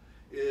beautiful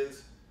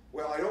is,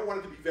 well, I don't want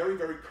it to be very,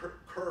 very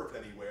curved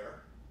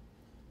anywhere.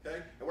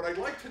 Okay, and what I'd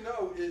like to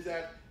know is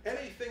that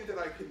anything that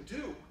I can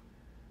do,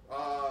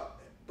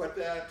 but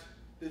that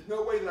there's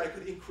no way that I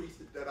could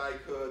increase it, that I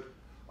could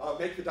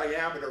make the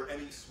diameter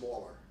any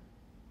smaller.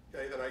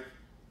 Okay, that I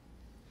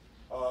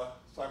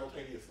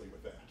simultaneously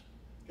with that.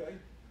 Okay,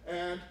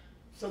 and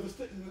so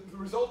the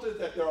result is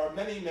that there are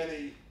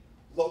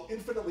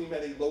infinitely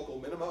many local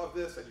minima of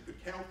this, and you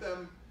could count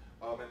them,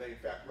 and they in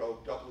fact grow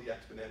doubly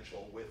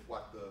exponential with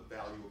what the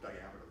value of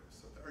diameter is.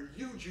 So there are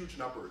huge, huge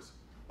numbers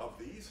of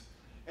these,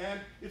 and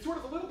it's sort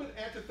of a little bit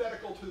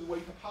antithetical to the way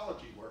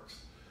topology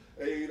works.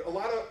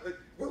 Well,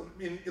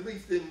 at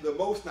least in the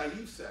most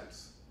naive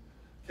sense,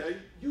 okay,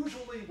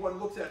 usually one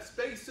looks at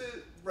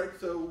spaces, right?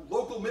 So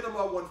local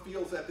minima, one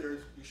feels that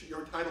you're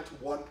entitled to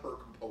one per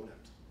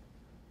component,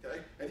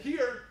 okay? And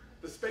here,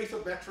 the space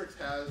of metrics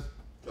has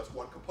just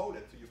one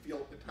component, so you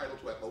feel entitled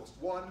to at most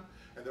one,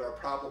 and there are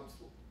problems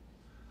to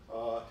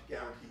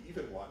guarantee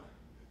even one.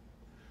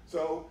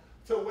 So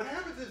what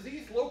happens is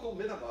these local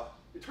minima,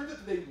 it turns out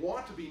that they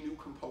want to be new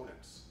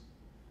components.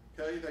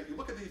 Okay, that you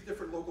look at these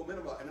different local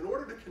minima, and in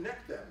order to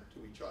connect them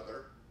to each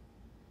other,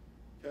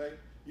 okay,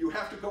 you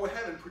have to go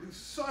ahead and produce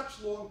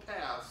such long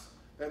paths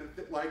that,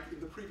 like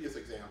in the previous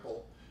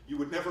example, you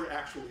would never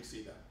actually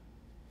see them.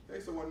 Okay,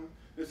 so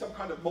there's some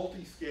kind of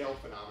multi-scale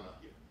phenomena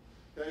here.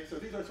 Okay, so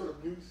these are sort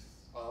of new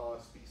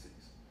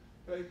species.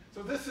 Okay,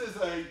 so this is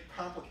a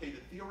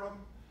complicated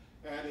theorem,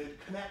 and it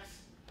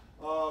connects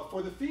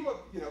for the theme of,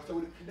 so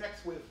it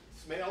connects with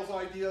Shmuel's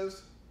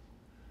ideas,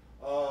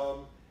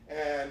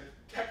 and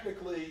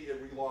technically it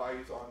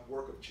relies on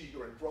work of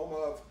Cheeger and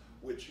Gromov,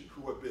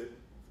 who have been,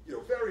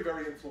 very,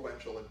 very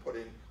influential in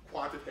putting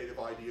quantitative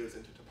ideas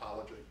into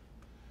topology.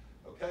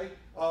 Okay,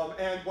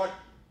 and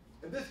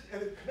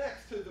it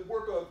connects to the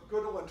work of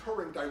Gödel and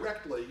Turing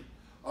directly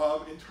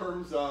in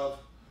terms of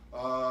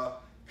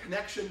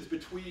connections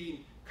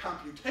between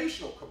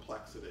computational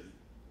complexity.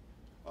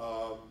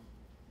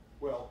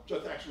 Well,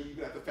 just actually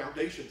even at the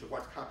foundations of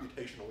what's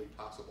computationally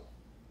possible.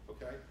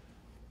 Okay.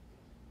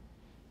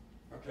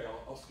 Okay,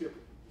 I'll skip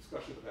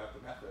discussion about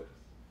the method.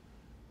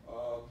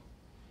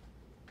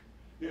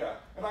 Yeah,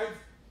 and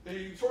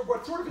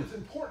what sort of is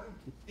important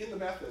in the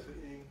method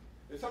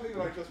is something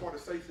that I just want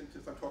to say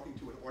since I'm talking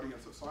to an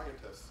audience of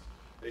scientists,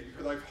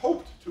 because I've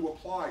hoped to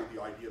apply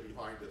the idea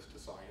behind this to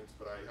science,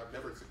 but I have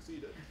never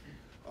succeeded.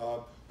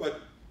 But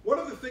one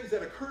of the things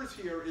that occurs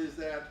here is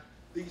that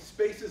these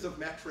spaces of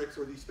metrics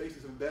or these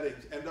spaces of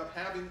embeddings end up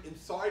having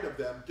inside of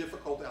them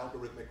difficult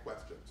algorithmic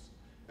questions.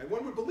 And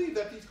one would believe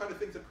that these kind of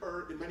things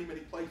occur in many,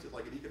 many places,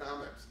 like in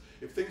economics.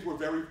 If things were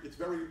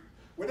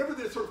whenever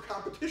there's sort of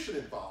competition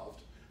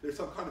involved, there's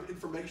some kind of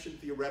information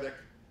theoretic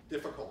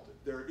difficulty.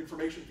 There are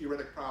information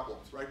theoretic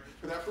problems, right?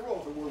 Because after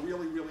all, if it were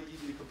really, really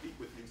easy to compete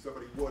with you,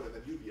 somebody would, and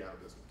then you'd be out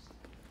of business.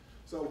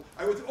 So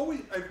ever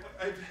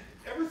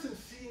since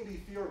seeing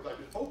these theorems, I've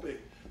been hoping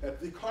that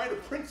the kind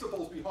of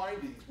principles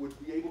behind these would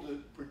be able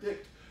to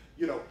predict,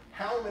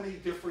 how many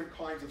different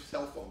kinds of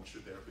cell phones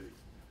should there be?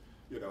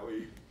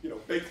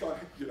 Based on,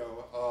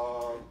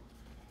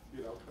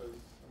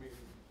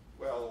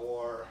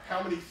 or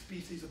how many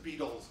species of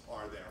beetles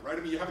are there, right?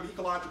 I mean, you have an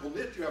ecological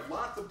niche, you have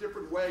lots of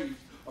different ways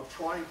of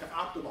trying to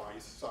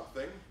optimize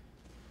something,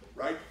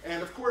 right?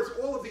 And of course,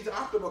 all of these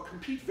optima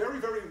compete very,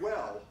 very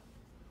well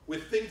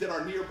with things that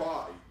are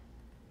nearby,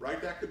 right?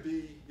 That could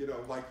be,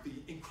 like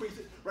the increase,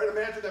 right?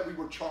 Imagine that we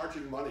were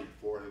charging money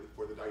for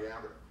the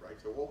diameter, right?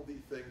 So all of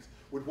these things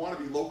would want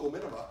to be local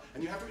minima,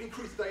 and you have to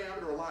increase the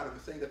diameter a lot, and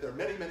it's saying that there are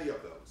many, many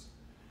of those.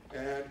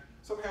 And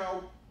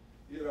somehow,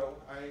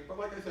 but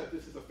like I said,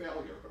 this is a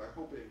failure, but I'm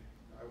hoping,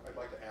 I'd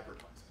like to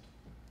advertise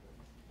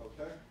it,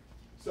 okay?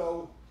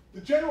 So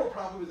the general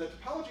problem is that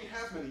topology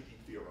has many deep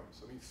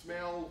theorems. I mean,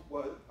 Shmuel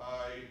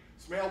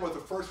was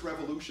the first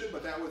revolution,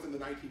 but that was in the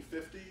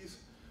 1950s.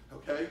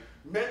 Okay,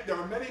 there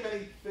are many,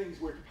 many things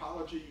where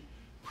topology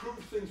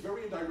proves things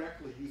very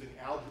indirectly using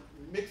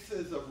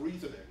mixes of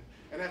reasoning,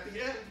 and at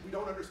the end, we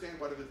don't understand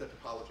what it is that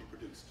topology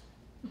produced.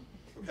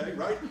 Okay,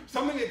 right?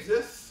 Something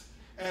exists,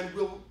 and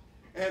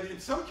in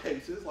some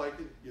cases, like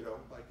in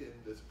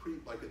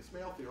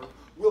Shmuel theorem,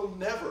 we'll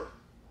never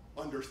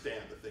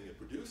understand the thing it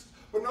produced,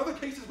 but in other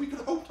cases, we could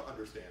hope to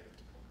understand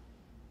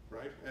it,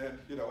 right? And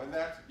and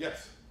that,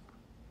 yes.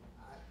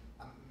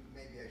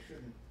 Maybe I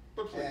shouldn't.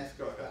 But please, ask,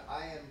 go ahead.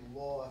 I am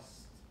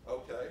lost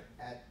Okay.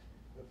 at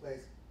the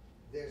place.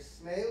 There's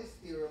Shmuel's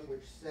theorem,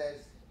 which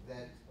says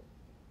that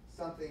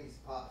something is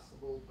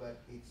possible,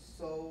 but it's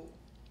so,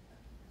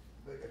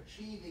 but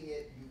achieving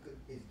it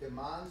is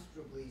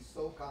demonstrably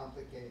so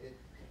complicated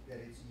that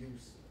it's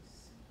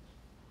useless.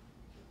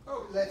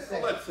 Oh, Let's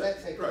say,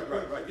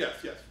 right, yes.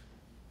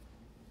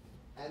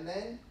 And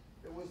then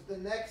there was the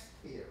next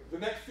theorem. The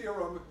next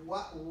theorem.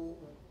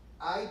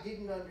 I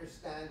didn't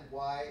understand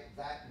why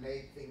that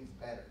made things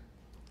better.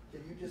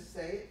 Can you just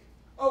say it?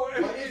 Oh,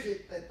 what is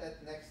it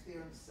that next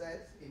theorem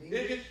says in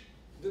English?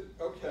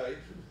 Okay.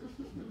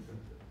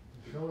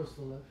 Show us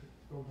the letter.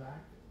 Go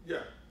back.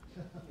 Yeah.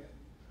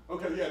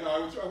 Okay. Yeah.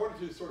 No, I wanted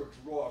to sort of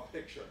draw a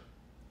picture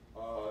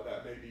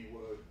that maybe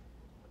would.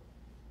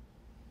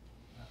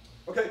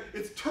 Okay.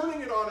 It's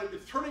turning it on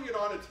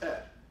its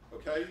head.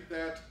 Okay.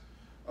 That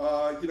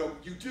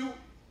you do.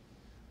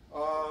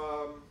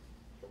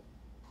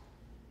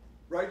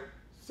 Right.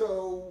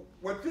 So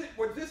what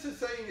this is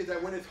saying is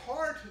that when it's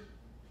hard to.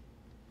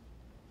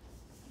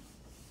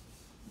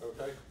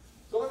 Okay.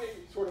 So let me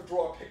sort of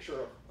draw a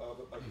picture of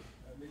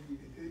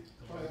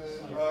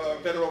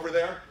better over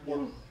there.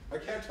 I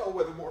can't tell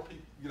whether more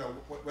people,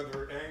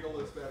 whether angle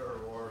is better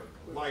or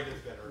light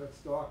is better. It's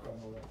dark on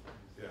the left.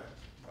 Yeah.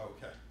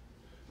 Okay.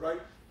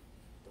 Right.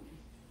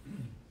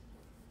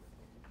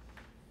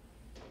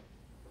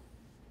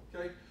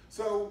 Okay.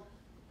 So,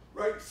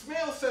 right.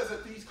 Shmuel says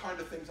that these kind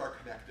of things are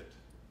connected.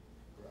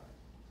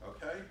 Right.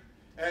 Okay.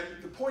 And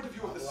the point of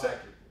view of the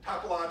second,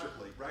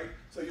 topologically, right?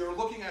 So you're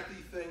looking at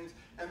these things,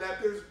 and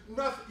that there's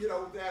nothing,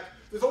 that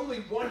there's only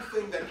one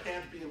thing that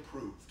can't be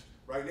improved,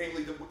 right?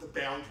 Namely the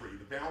boundary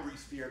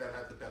sphere that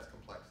has the best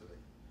complexity.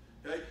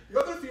 Okay. The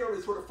other theorem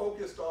is sort of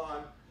focused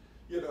on,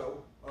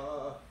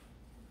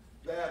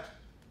 that,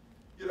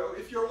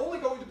 if you're only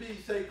going to be,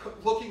 say,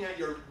 looking at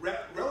your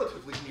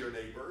relatively near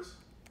neighbors,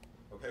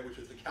 okay, which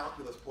is the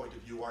calculus point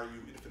of view, are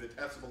you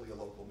infinitesimally a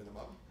local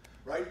minimum,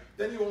 right?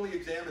 Then you only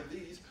examine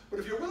these. But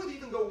if you're willing to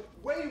even go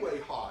way,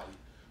 way high,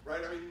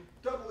 right? I mean,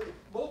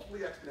 multiply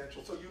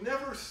exponential, so you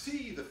never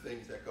see the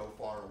things that go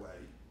far away,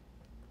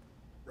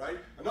 right?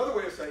 Another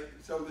way of saying,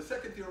 so the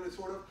second theorem is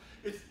sort of,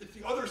 it's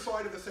the other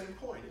side of the same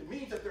coin. It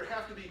means that there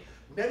have to be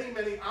many,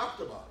 many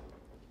optima,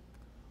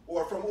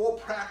 or from all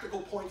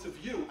practical points of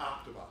view,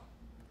 optima,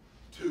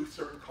 to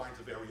certain kinds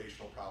of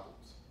variational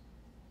problems,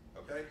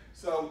 okay?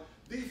 So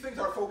these things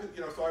are focused,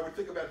 so I would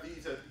think about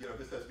these as,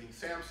 this as being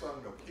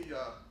Samsung,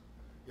 Nokia,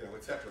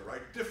 et cetera,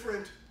 right?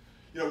 Different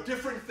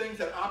things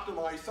that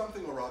optimize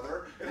something or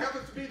other. It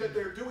happens to be that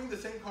they're doing the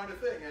same kind of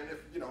thing, and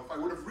if I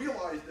would have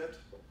realized it,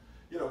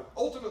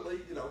 ultimately,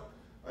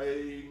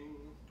 I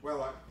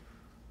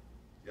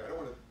don't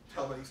want to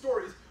tell many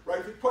stories,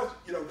 right? Because,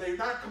 they're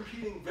not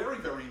competing very,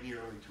 very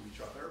nearly to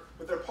each other,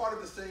 but they're part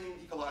of the same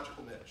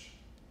ecological niche.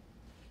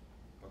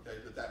 Okay,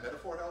 did that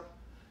metaphor help?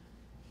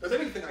 Does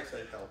anything I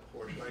say help,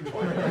 or should I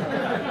try?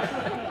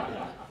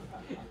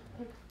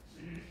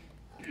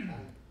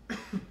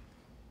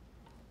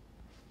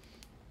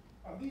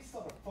 Are these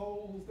sort of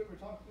folds that we're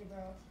talking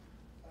about?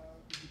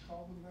 Would you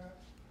call them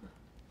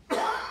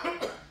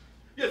that?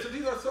 Yeah. So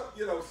these are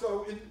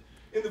so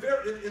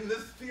in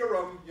this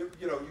theorem, you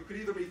could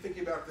either be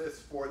thinking about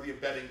this for the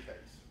embedding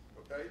case.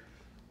 Okay.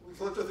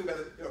 So let's just think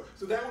about it.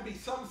 So that would be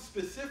some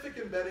specific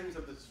embeddings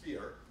of the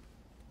sphere.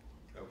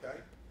 Okay.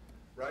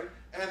 Right.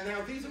 And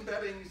now these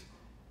embeddings,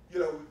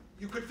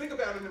 you could think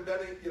about an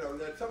embedding,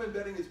 that some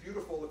embedding is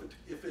beautiful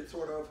if it's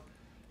sort of,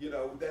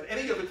 that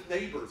any of its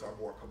neighbors are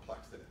more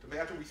complex than it.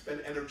 Imagine we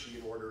spend energy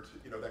in order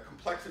to, that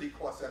complexity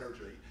costs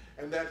energy,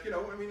 and that,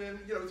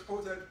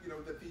 suppose that,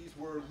 that these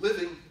were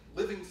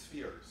living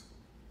spheres,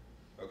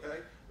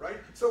 okay, right?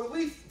 So at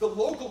least the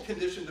local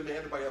condition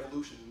demanded by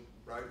evolution,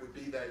 right, would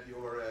be that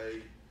you're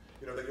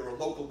a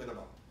local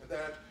minimum,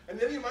 and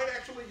then you might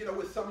actually,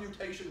 with some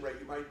mutation rate,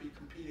 you might be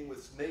competing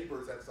with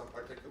neighbors at some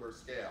particular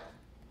scale,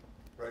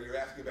 right? You're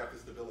asking about the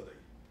stability,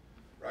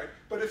 right?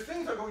 But if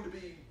things are going to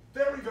be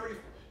very, very,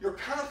 you're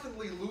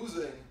constantly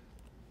losing,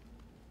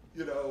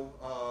 you're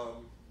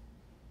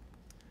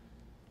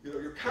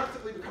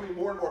constantly becoming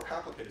more and more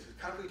complicated. It's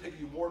constantly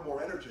taking you more and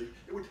more energy.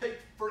 It would take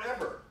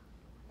forever,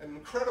 an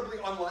incredibly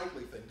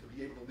unlikely thing to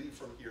be able to leap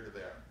from here to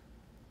there.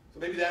 So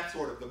maybe that's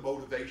sort of the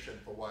motivation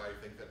for why I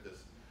think that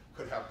this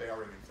could have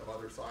bearing in some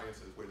other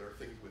sciences where there are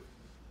things with,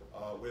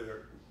 where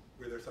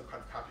there's some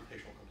kind of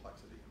computational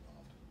complexity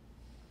involved.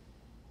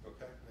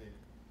 Okay? I mean,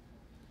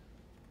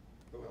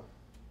 oh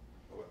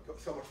well,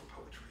 so much for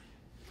poetry.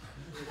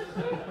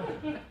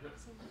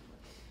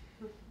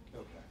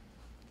 Okay.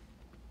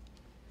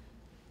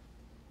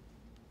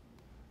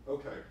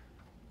 Okay.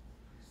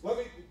 Let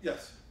me,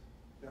 yes?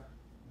 Yeah?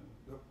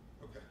 No?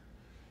 Okay.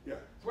 Yeah.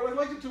 So what I'd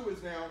like to do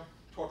is now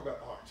talk about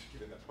art,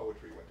 given that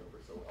poetry went over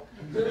so well.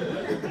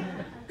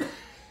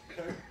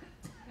 Okay?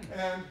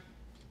 And,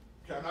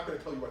 okay, I'm not going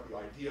to tell you what the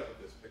idea of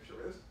this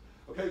picture is.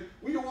 Okay?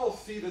 We all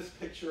see this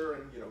picture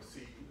and,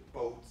 see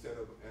boats and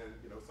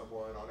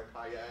someone on a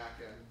kayak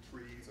and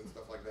trees and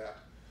stuff like that,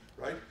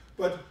 right?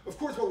 But of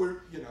course, what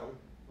we're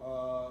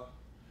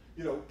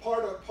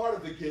part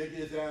of the gig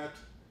is that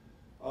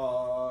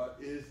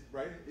is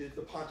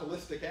the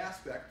pointillistic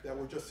aspect that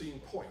we're just seeing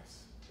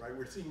points, right?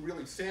 We're seeing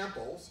really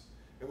samples,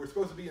 and we're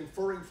supposed to be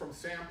inferring from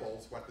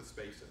samples what the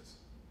space is.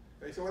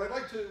 Okay, so what I'd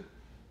like to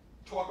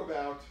talk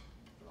about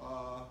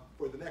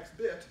for the next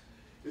bit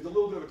is a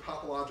little bit of a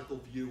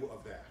topological view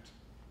of that.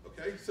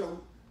 Okay,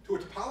 so to a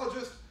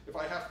topologist, if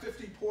I have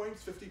 50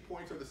 points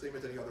are the same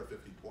as any other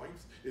 50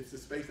 points. It's the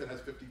space that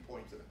has 50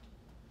 points in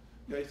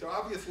it. Okay, so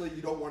obviously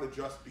you don't want to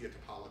just be a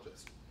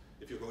topologist.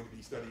 If you're going to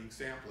be studying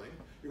sampling,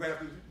 you're going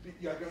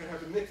to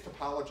have to mix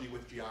topology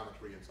with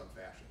geometry in some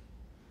fashion.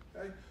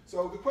 Okay,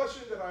 so the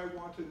question that I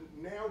want to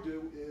now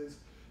do is,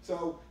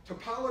 so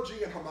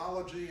topology and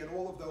homology and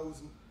all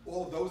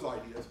of those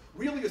ideas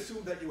really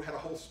assume that you had a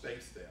whole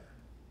space there.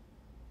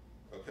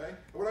 Okay?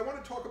 And what I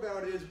want to talk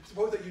about is,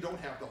 suppose that you don't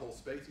have the whole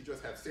space, you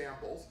just have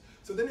samples.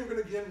 So then you're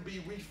going to again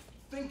be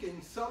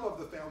rethinking some of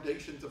the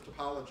foundations of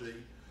topology,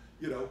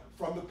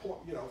 from the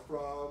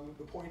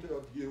point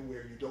of view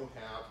where you don't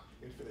have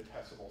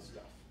infinitesimal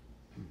stuff.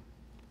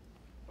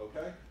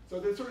 Okay? So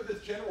there's sort of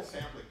this general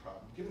sampling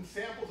problem. Given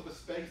samples of a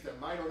space that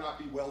might or not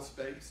be well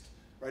spaced,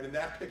 right? In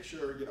that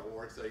picture,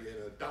 or say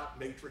in a dot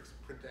matrix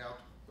printout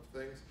of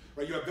things,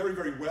 right? You have very,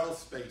 very well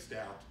spaced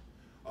out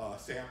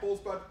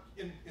samples, but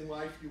in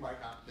life they might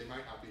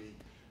not be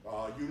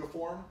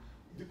uniform.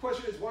 The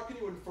question is, what can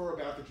you infer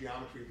about the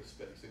geometry of the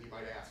space? And you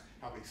might ask,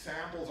 how many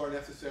samples are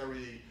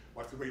necessary?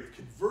 What's the rate of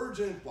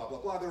convergence? Blah, blah,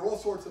 blah. There are all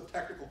sorts of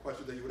technical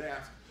questions that you would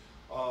ask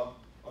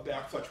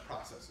about such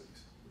processes.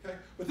 Okay?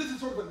 But this is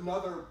sort of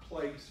another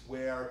place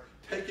where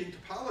taking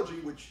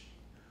topology, which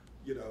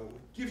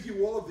gives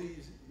you all of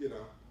these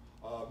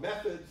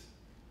methods,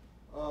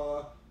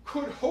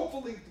 could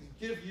hopefully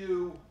give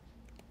you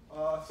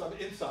some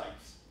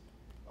insights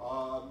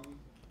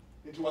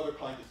into other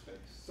kinds of space.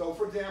 So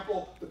for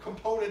example, the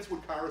components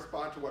would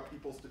correspond to what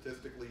people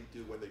statistically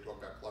do when they talk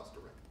about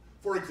clustering.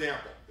 For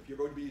example, if you're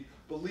going to be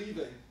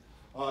believing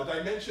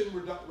dimension,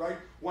 right?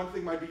 One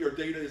thing might be your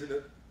data is in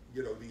a,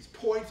 these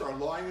points are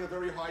lying in a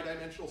very high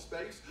dimensional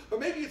space,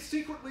 but maybe it's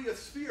secretly a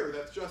sphere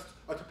that's just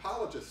a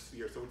topologist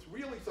sphere, so it's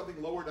really something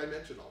lower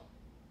dimensional,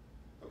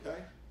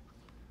 okay?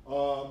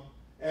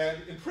 And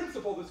in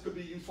principle, this could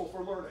be useful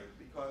for learning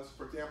because,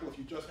 for example, if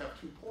you just have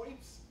 2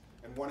 points,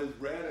 and one is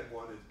red and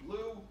one is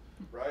blue,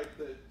 right?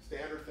 The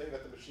standard thing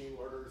that the machine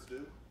learners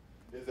do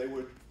is they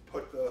would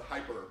put the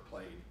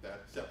hyperplane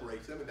that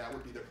separates them, and that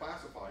would be their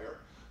classifier.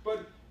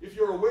 But if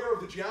you're aware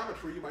of the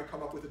geometry, you might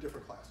come up with a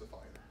different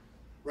classifier,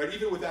 right?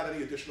 Even without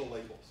any additional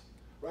labels,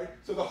 right?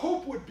 So the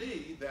hope would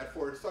be that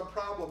for some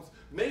problems,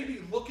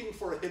 maybe looking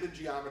for a hidden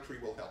geometry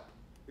will help.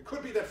 It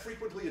could be that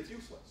frequently it's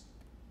useless,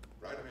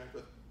 right? I mean,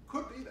 it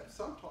could be that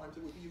sometimes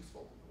it would be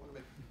useful. I don't want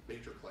to make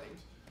major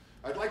claims.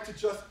 I'd like to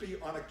just be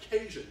on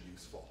occasion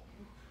useful,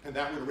 and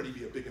that would already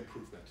be a big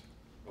improvement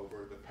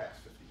over the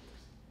past 50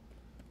 years,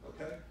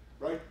 okay?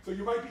 Right? So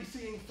you might be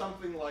seeing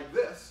something like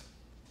this,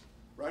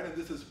 right? And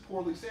this is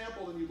poorly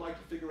sampled, and you'd like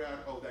to figure out,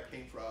 oh, that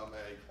came from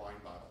a Klein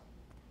model.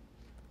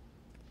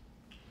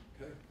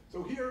 Okay?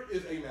 So here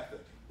is a method.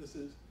 This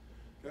is,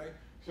 okay?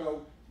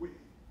 So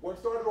one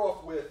started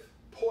off with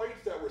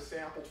points that were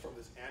sampled from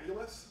this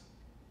annulus,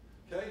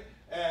 okay?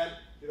 And,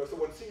 so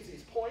one sees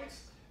these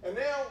points, and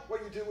now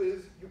what you do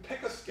is you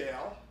pick a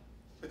scale,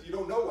 but you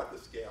don't know what the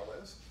scale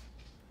is,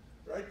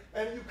 right?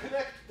 And you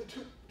connect the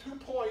two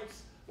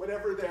points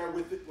whenever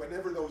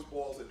those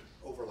balls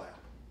overlap.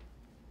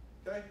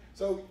 Okay?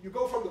 So you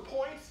go from the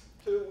points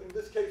to, in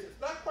this case,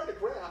 it's not quite a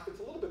graph, it's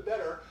a little bit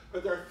better,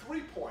 but there are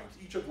 3 points,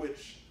 each of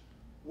which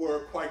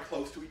were quite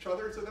close to each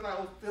other, so then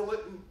I'll fill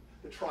it in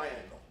the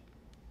triangle.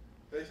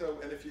 Okay, so,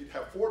 and if you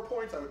have 4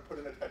 points, I would put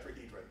in a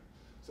tetrahedron.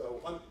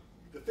 So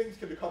the things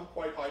can become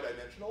quite high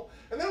dimensional.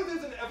 And then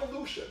there's an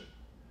evolution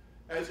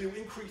as you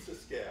increase the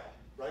scale,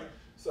 right?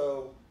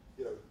 So,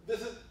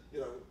 this is,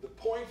 the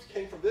points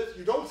came from this.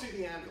 You don't see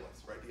the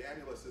annulus, right? The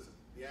annulus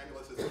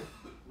isn't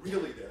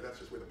really there. That's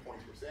just where the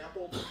points were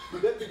sampled. You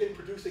then begin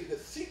producing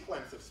this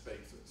sequence of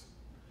spaces,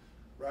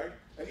 right?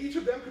 And each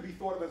of them could be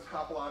thought of as a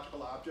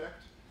topological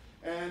object.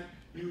 And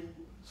you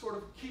sort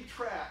of keep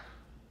track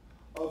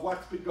of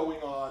what's been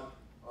going on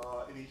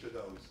in each of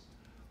those.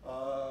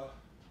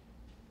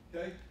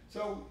 Okay?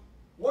 So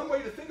one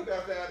way to think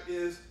about that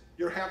is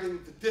you're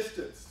having the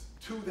distance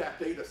to that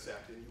data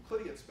set in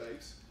Euclidean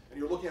space, and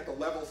you're looking at the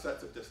level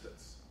sets of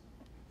distance.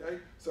 Okay?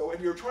 So,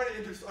 and you're trying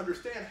to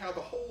understand how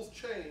the holes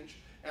change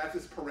as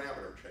this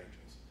parameter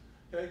changes.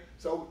 Okay?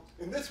 So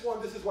in this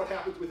one, this is what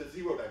happens with the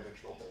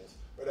 0-dimensional holes.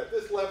 But at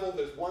this level,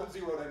 there's one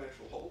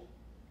 0-dimensional hole.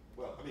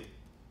 Well,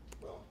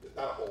 it's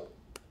not a hole.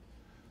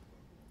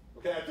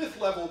 Okay, at this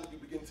level, you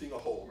begin seeing a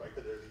hole, right?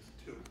 Because there are these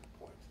 2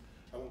 points.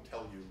 I won't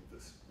tell you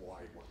this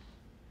wide one.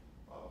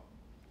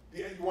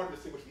 You want to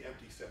distinguish the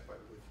empty set with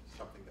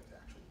something that's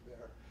actually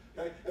there.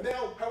 Okay? And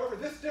now, however,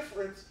 this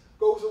difference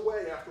goes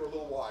away after a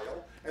little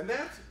while, and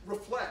that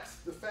reflects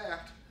the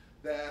fact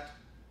that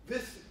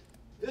this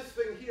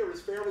thing here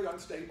is fairly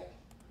unstable,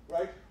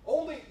 right?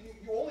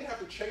 You only have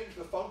to change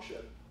the function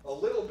a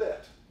little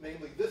bit,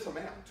 namely this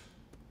amount,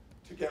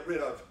 to get rid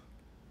of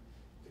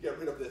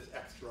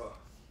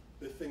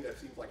this thing that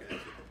seems like an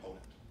extra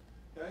component.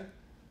 Okay?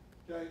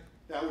 Okay?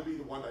 That would be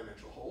the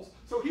 1-dimensional holes.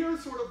 So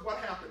here's sort of what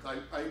happens.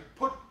 I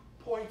put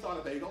points on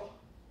a bagel.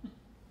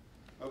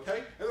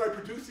 Okay, and then I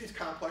produce these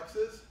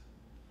complexes.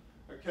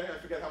 Okay, I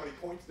forget how many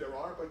points there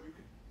are, but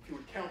if you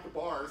would count the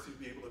bars, you'd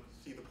be able to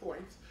see the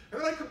points. And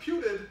then I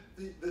computed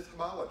this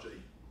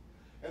homology,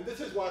 and this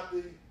is what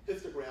the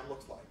histogram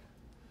looks like.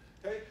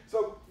 Okay,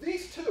 so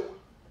these two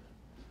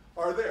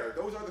are there.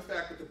 Those are the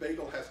fact that the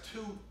bagel has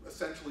two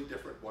essentially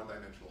different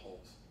one-dimensional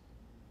holes.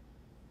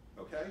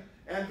 Okay,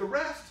 and the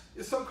rest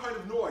is some kind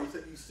of noise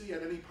that you see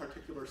at any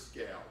particular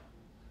scale.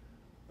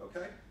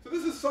 Okay, so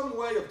this is some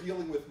way of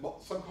dealing with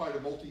some kind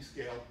of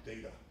multi-scale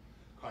data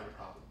kind of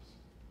problems.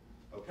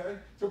 Okay,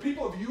 so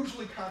people have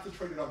usually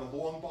concentrated on the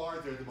long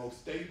bars. They're the most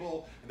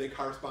stable, and they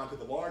correspond to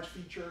the large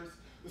features.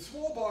 The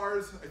small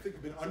bars, I think,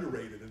 have been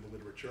underrated in the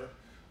literature,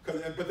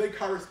 but they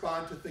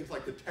correspond to things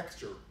like the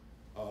texture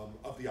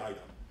of the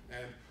item.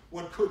 And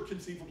one could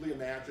conceivably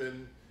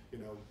imagine,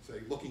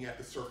 say, looking at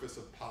the surface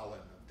of pollen,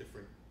 of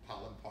different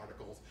pollen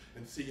particles,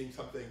 and seeing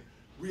something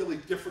really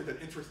different and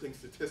interesting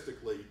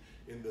statistically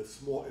in the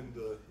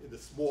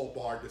small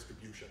bar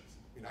distributions.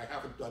 I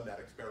haven't done that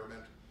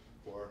experiment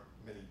for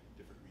many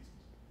different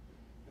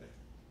reasons.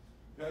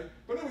 Okay?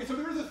 But anyway, so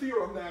there is a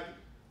theorem that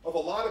of a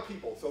lot of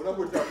people. So in other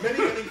words, there are many,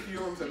 many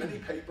theorems and many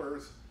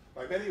papers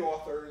by many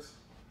authors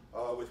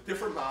with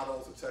different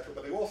models, etc.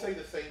 But they all say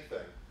the same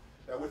thing.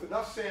 That with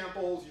enough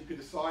samples, you can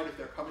decide if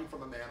they're coming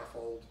from a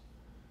manifold,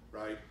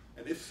 right?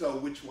 And if so,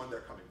 which one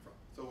they're coming from.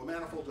 So a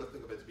manifold, just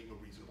think of it as being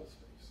a reasonable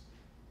space.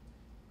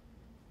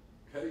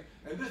 Okay?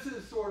 And this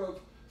is sort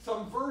of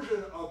some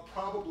version of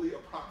probably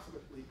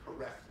approximately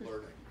correct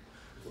learning.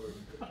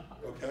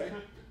 Okay?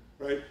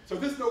 Right? So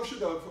this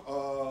notion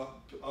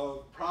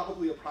of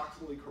probably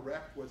approximately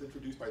correct was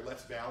introduced by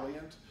Les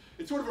Valiant.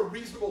 It's sort of a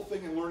reasonable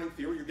thing in learning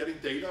theory. You're getting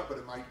data, but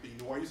it might be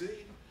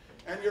noisy.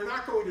 And you're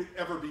not going to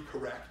ever be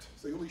correct.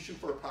 So you only shoot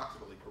for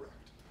approximately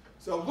correct.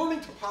 So learning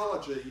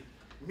topology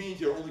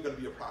means you're only going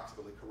to be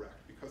approximately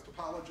correct, because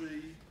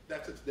topology,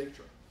 that's its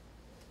nature.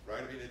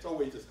 Right? I mean, it's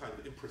always this kind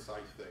of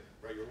imprecise thing,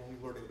 right? You're only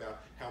learning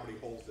about how many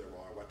holes there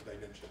are, what the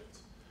dimension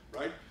is,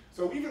 right?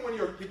 So even when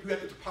you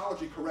get the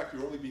topology correct,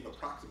 you're only being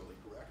approximately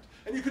correct.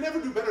 And you can never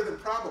do better than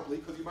probably,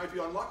 because you might be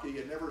unlucky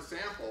and never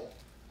sample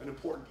an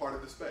important part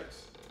of the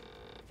space.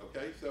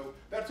 Okay, so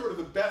that's sort of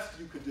the best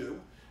you could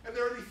do. And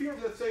there are these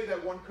theorems that say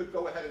that one could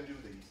go ahead and do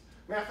these.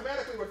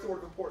 Mathematically, what's sort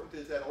of important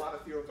is that a lot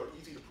of theorems are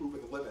easy to prove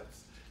in the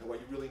limits, and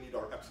what you really need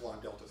are epsilon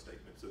delta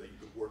statements so that you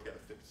can work at a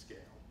fixed scale.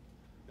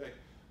 Okay?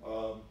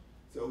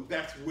 So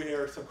that's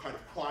where some kind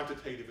of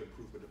quantitative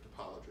improvement of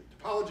topology.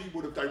 Topology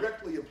would have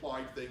directly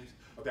implied things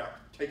about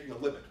taking a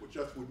limit, which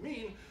just would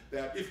mean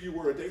that if you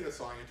were a data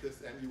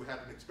scientist and you had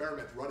an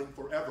experiment running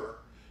forever,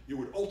 you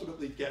would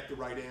ultimately get the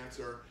right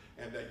answer,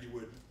 and that you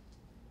would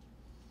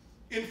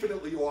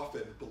infinitely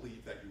often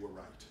believe that you were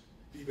right,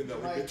 even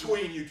though in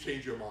between you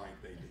change your mind,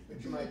 maybe.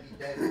 But you might be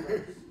dead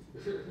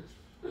first.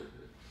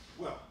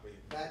 Well, I mean,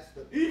 That's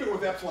the even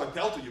with epsilon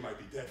delta, you might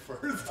be dead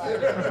first. with Okay.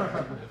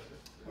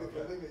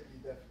 the limit, you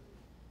definitely.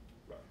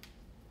 Right.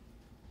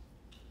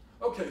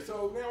 Okay,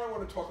 so now I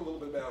want to talk a little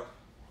bit about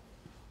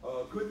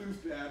good news,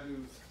 bad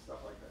news,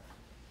 stuff like that.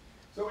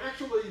 So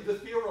actually, the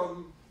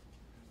theorem,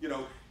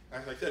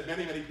 as I said,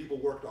 many, many people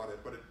worked on it,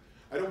 but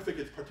I don't think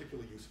it's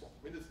particularly useful.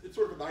 I mean, it's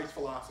sort of a nice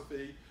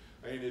philosophy.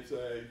 I mean, it's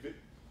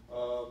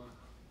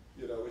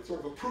it's sort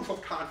of a proof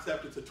of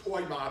concept. It's a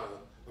toy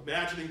model,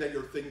 imagining that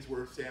your things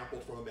were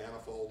sampled from a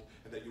manifold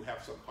and that you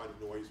have some kind of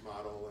noise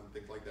model and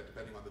things like that,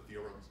 depending on the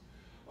theorems.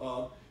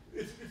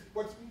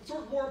 What's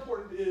sort of more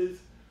important is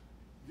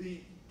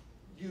these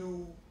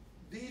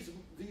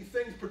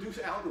things produce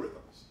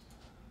algorithms,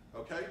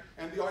 okay?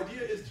 And the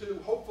idea is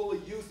to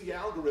hopefully use the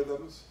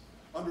algorithms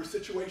under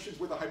situations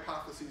where the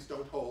hypotheses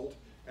don't hold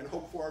and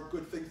hope for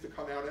good things to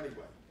come out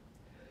anyway,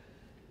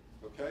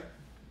 okay?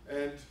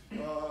 And,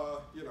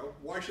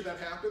 why should that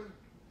happen?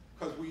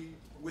 Because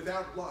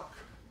without luck,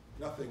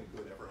 nothing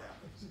good ever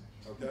happens,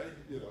 okay?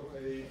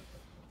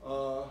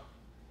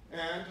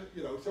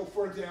 So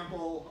for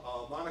example,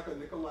 Monica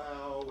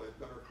Nicolau and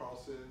Gunnar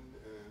Carlson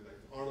and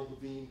Arnold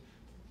Levine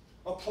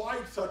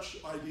applied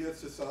such ideas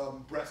to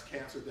some breast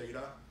cancer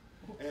data,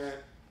 and,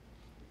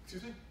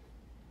 excuse me?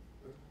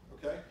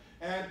 Okay,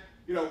 and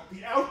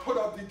the output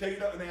of the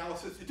data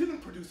analysis, it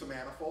didn't produce a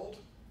manifold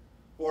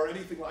or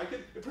anything like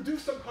it. It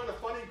produced some kind of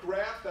funny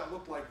graph that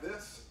looked like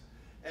this,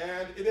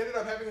 and it ended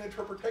up having an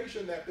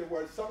interpretation that there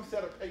was some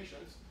set of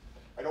patients,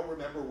 I don't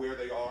remember where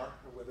they are,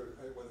 or whether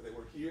they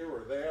were here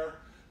or there.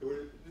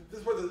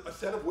 This was a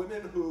set of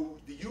women who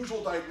the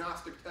usual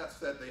diagnostic test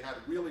said they had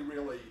really,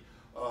 really,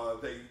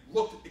 they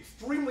looked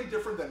extremely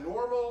different than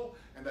normal,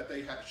 and that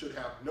they should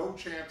have no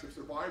chance of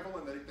survival,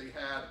 and that they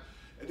had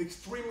an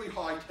extremely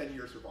high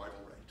 10-year survival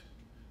rate.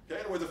 Okay,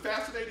 and it was a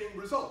fascinating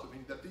result. I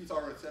mean, that these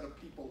are a set of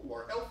people who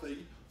are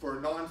healthy for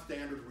a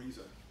non-standard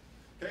reason.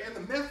 Okay, and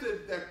the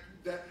method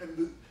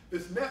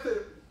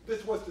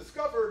this was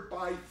discovered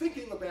by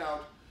thinking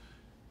about,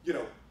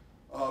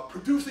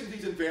 producing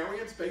these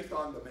invariants based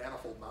on the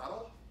manifold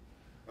model,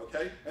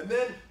 okay, and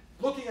then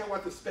looking at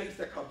what the space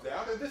that comes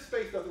out, and this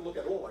space doesn't look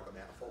at all like a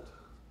manifold.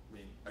 I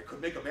mean, I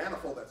could make a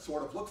manifold that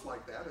sort of looks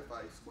like that if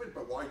I squint,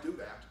 but why do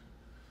that?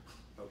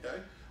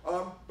 Okay?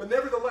 But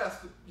nevertheless,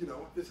 you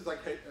know, this is like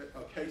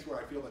a case where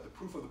I feel that the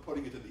proof of the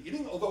pudding is in the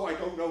eating, although I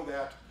don't know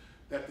that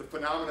the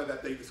phenomena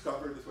that they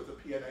discovered, this was a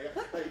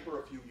PNAS paper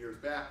a few years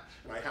back,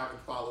 and I haven't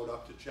followed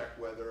up to check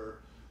whether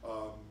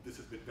this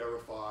has been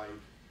verified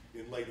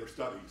in later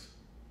studies.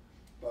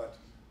 But,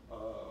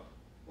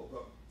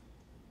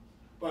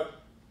 but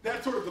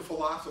that's sort of the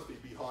philosophy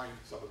behind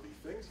some of these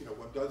things. You know,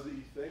 one does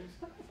these things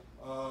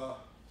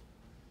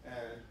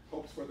and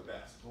hopes for the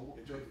best. Well,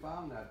 they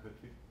found that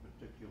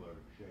particular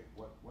shape.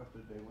 What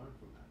did they learn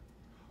from that?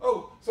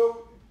 Oh,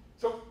 so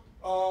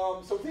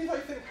these I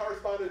think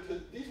corresponded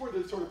to, these were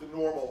the sort of the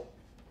normal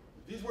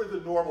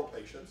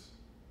patients,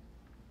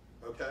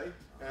 okay?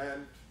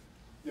 And,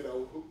 you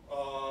know,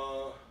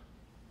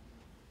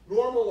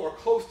 normal or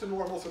close to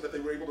normal so that they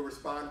were able to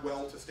respond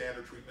well to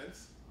standard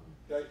treatments,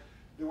 okay?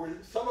 There were,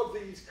 some of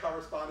these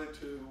corresponded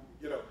to,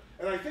 you know,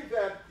 and I think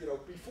that, you know,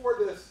 before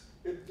this,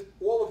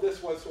 all of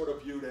this was sort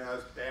of viewed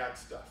as bad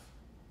stuff.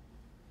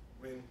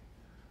 I mean,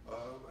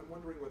 I'm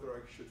wondering whether I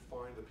should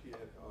find the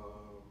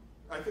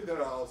I think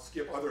that I'll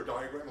skip other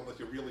diagram unless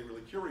you're really,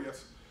 really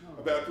curious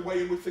about the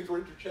way in which things were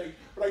interchanged.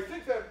 But I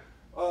think that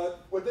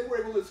what they were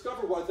able to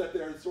discover was that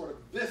there's sort of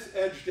this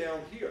edge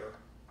down here,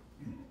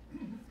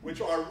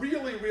 which are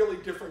really, really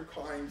different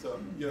kinds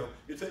of, you know,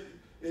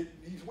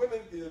 these women,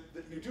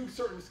 you do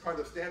certain kinds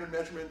of standard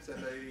measurements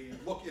and they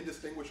look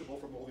indistinguishable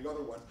from all the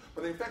other ones,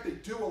 but in fact they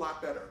do a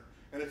lot better.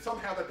 And it's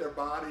somehow that their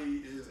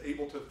body is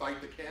able to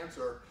fight the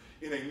cancer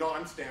in a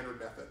non-standard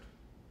method.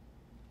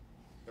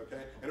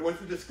 Okay? And it was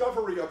the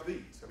discovery of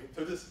these. I mean,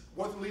 so this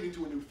wasn't leading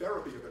to a new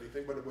therapy of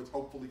anything, but it was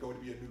hopefully going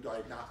to be a new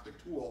diagnostic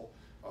tool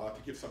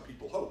to give some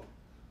people hope,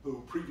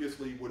 who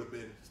previously would have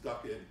been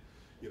stuck in,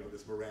 you know,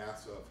 this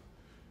morass of,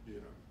 you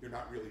know, you're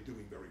not really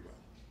doing very well.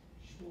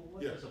 Shmuel,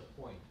 what does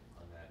a point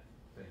on that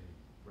thing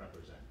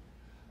represent?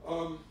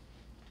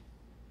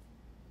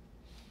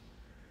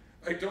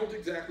 I don't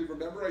exactly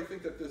remember. I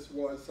think that this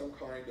was some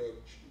kind of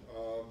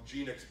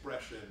gene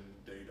expression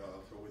data,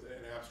 so it was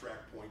an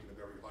abstract point in a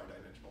very high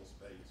dimensional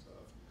space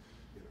of,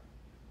 you know,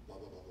 blah,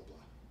 blah, blah, blah,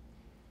 blah.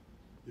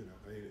 You know,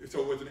 I mean, so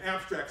it was an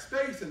abstract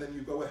space, and then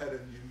you go ahead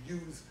and you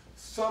use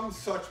some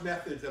such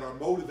methods that are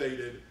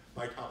motivated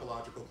by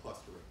topological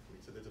clustering. I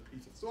mean, so there's a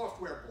piece of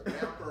software called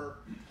Mapper.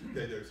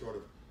 Okay, there's sort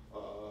of,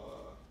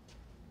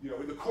 you know,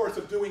 in the course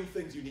of doing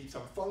things, you need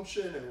some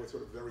function, and it was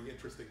sort of a very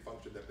interesting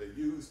function that they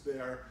used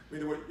there. I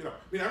mean, there were, you know,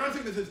 I mean, I don't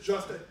think this is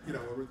just a, you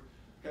know,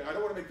 okay, I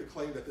don't want to make the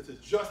claim that this is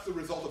just the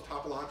result of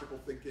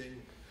topological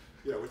thinking,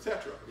 you know, et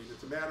cetera. I mean,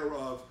 it's a matter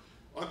of,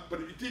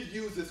 but it did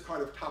use this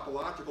kind of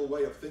topological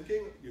way of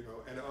thinking, you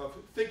know, and of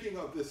thinking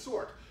of this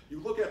sort. You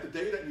look at the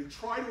data and you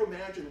try to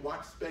imagine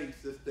what space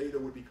this data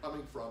would be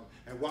coming from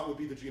and what would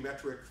be the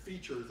geometric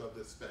features of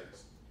this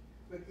space.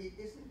 But it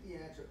isn't the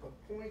answer,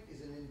 a point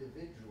is an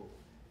individual,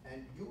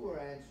 and you were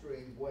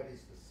answering what is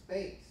the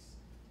space,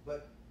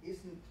 but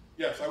isn't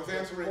Yes, I was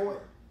answering, point,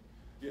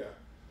 yeah.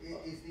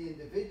 Is the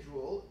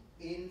individual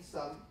in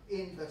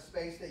the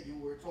space that you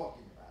were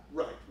talking about?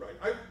 Right,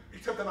 right.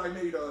 Except that I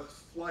made a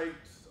slight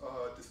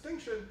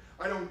distinction.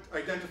 I don't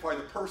identify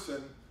the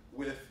person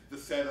with the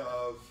set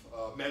of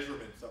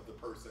measurements of the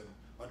person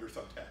under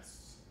some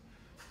tests.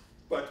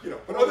 But you know,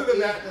 but other than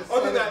that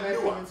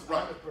nuance,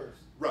 right,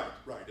 right,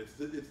 right. It's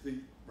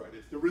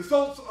the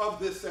results of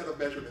this set of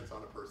measurements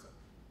on a person.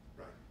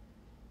 Right,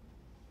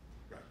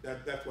 right.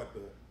 That's what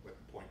the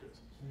point is.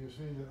 So you're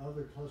saying that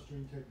other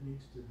clustering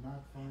techniques did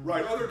not find...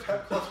 Right, other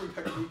clustering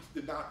techniques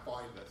did not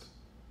find this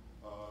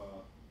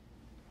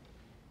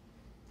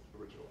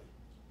originally.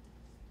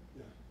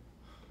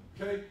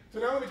 Yeah. Okay, so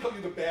now let me tell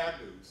you the bad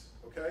news,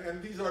 okay?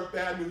 And these are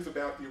bad news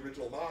about the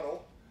original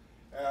model.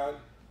 And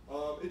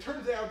it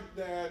turns out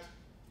that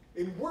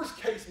in worst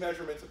case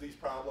measurements of these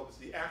problems,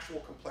 the actual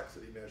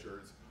complexity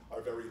measures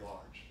are very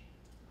large.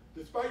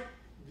 Despite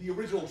the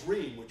original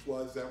dream, which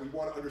was that we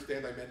want to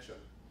understand dimension,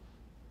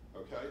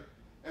 okay?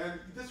 And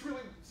this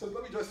really, so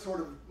let me just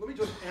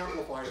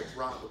amplify a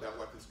drop about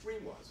what this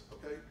dream was,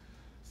 okay?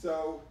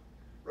 So,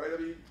 right,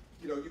 I mean,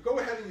 you know, you go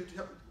ahead and you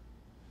tell,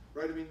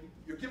 right, I mean,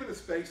 you're given a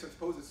space and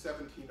suppose it's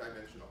 17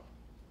 dimensional,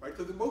 right?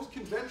 So the most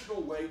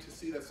conventional way to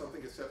see that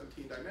something is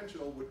 17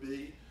 dimensional would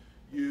be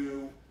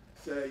you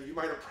say, you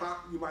might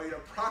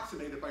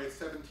approximate it by a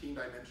 17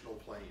 dimensional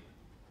plane.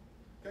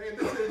 Okay, and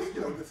this is,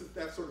 you know,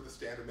 that's sort of the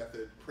standard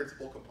method,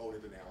 principal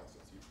component analysis.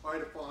 You try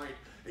to find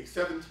a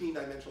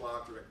 17-dimensional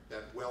object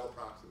that well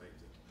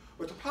approximates it.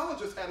 But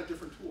topologists had a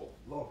different tool.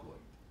 Locally.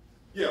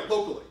 Yeah,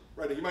 locally,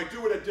 right? And you might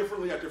do it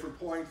differently at different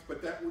points,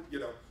 but that would, you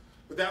know,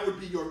 but that would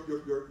be your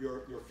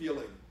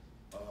feeling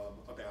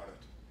about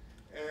it.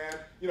 And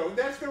you know, and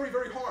that's very,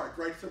 very hard,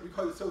 right?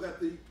 So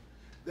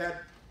that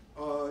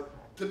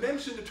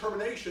dimension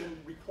determination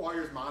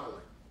requires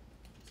modeling,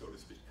 so to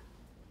speak.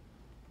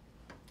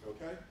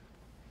 Okay.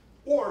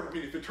 Or, I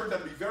mean, if it turns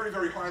out to be very,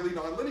 very highly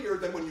nonlinear,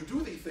 then when you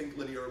do these things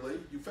linearly,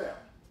 you fail.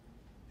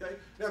 Okay?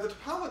 Now, the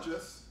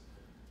topologists,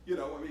 you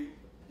know,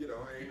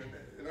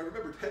 and I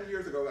remember 10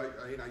 years ago,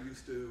 I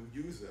used to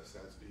use this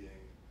as being,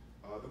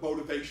 the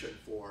motivation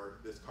for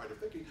this kind of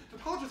thinking.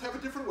 Topologists have a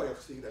different way of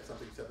seeing that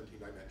something's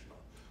 17-dimensional.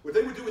 What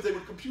they would do is they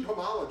would compute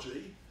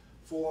homology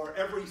for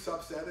every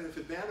subset, and if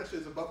it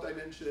vanishes above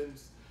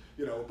dimensions,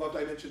 above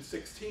dimension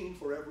 16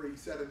 for every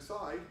set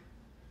inside,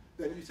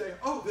 then you say,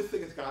 oh, this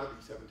thing has got to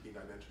be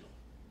 17-dimensional.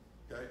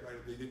 Okay,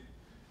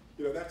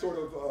 right? That sort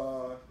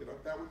of,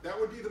 that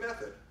would be the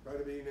method, right?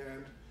 I mean,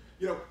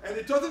 and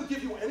it doesn't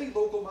give you any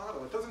local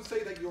model. It doesn't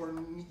say that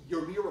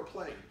you're near a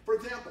plane. For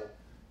example,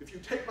 if you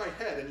take my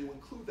head and you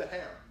include the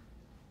hair,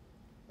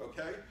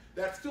 okay,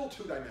 that's still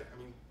 2-dimensional. I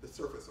mean, the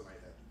surface of my head.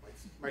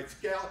 My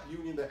scalp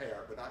union the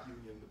hair, but not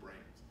union the brains.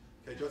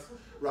 Okay,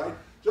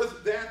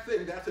 just that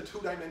thing, that's a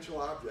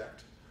 2-dimensional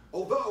object.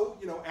 Although,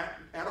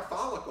 at a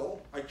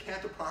follicle, I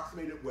can't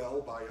approximate it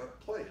well by a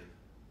plane.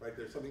 Right?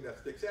 There's something that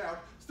sticks out.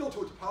 Still,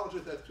 to a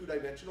topologist, that's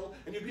 2-dimensional,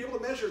 and you'd be able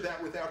to measure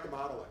that without the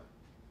modeling.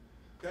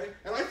 Okay?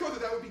 And I thought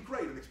that would be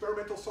great. An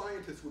experimental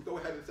scientist would go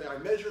ahead and say, I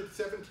measured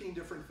 17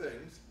 different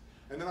things,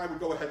 and then I would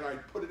go ahead and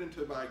I'd put it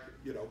into my,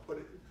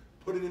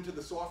 put it into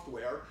the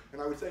software,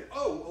 and I would say,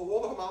 oh,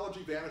 all the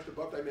homology vanished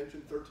above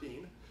dimension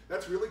 13.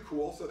 That's really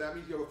cool, so that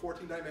means you have a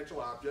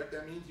 14-dimensional object.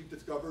 That means you've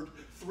discovered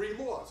 3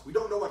 laws. We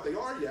don't know what they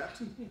are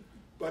yet,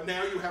 but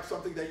now you have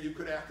something that you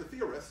could ask the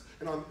theorists.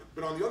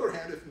 But on the other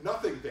hand, if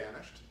nothing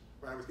vanished,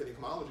 when I was getting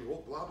homology,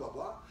 well, blah, blah,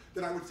 blah,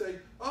 then I would say,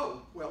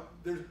 oh, well,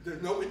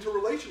 there's no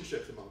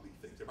interrelationships among these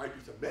things. There might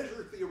be some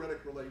measured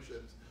theoretic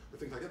relations or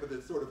things like that, but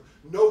there's sort of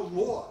no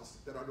laws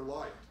that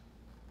underlie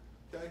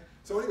it. Okay?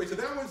 So anyway, so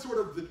that was sort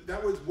of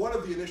that was one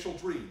of the initial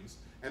dreams,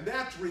 and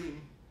that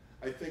dream,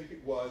 I think,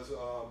 it was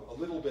a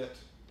little bit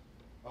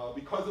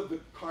because of the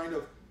kind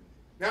of,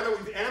 now that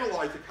we've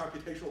analyzed the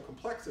computational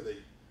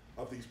complexity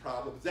of these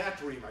problems, that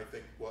dream, I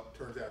think, what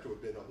turns out to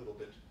have been a little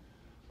bit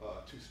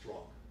too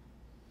strong.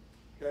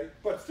 Okay,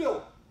 but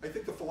still, I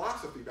think the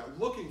philosophy about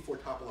looking for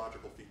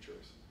topological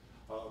features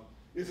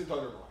isn't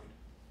undermined.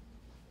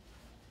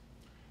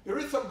 There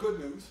is some good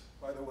news,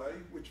 by the way,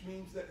 which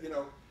means that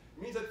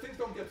it means that things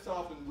don't get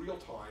solved in real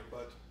time.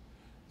 But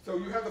so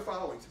you have the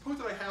following: suppose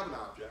that I have an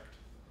object,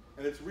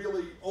 and it's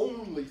really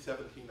only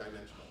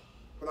 17-dimensional,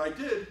 but I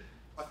did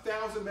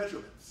 1,000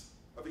 measurements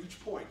of each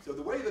point. So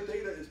the way the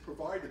data is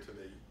provided to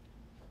me,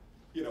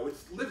 it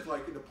lives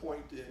like in a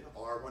point in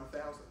R1000.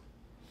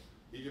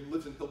 It even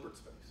lives in Hilbert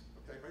space.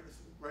 Okay,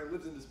 right? It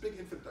lives in this big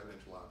infinite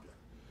dimensional object.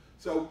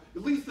 So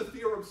at least the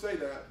theorems say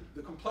that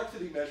the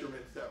complexity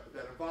measurements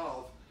that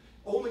involve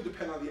only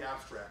depend on the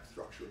abstract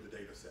structure of the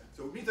data set.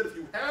 So it means that if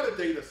you had a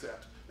data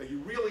set that you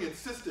really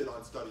insisted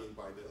on studying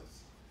by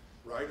this,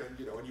 right, and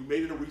you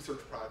made it a research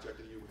project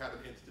and you had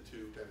an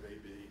institute and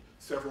maybe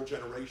several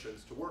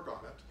generations to work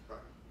on it, right?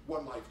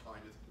 One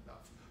lifetime isn't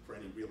enough for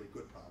any really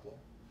good problem,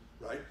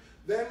 right?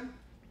 Then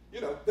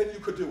you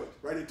could do it,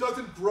 right? It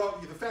doesn't grow.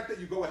 The fact that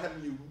you go ahead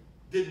and you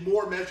did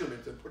more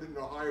measurements and put it in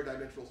a higher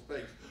dimensional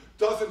space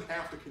doesn't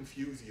have to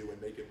confuse you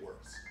and make it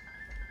worse.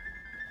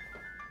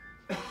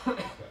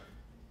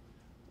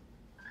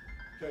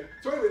 Okay.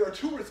 So anyway, there are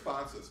 2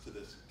 responses to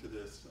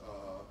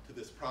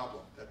this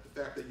problem. That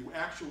the fact that you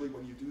actually,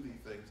 when you do these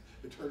things,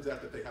 it turns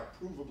out that they have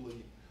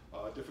provably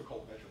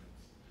difficult measurements.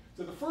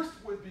 So the first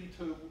would be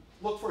to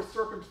look for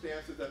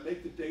circumstances that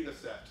make the data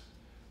set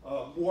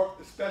more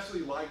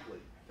especially likely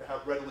to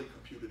have readily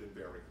computed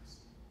invariance.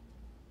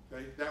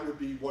 Okay? That would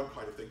be one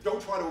kind of thing.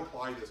 Don't try to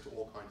apply this to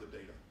all kinds of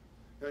data.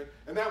 Okay?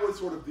 And that was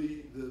sort of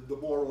the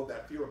moral of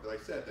that theorem that I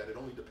said, that it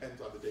only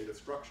depends on the data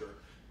structure.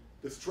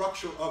 The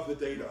structure of the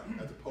data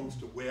as opposed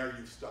to where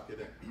you stuck it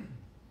in.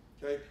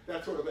 Okay?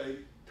 That's sort of a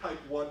type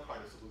 1 kind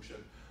of solution.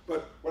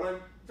 But what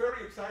I'm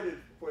very excited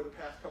for the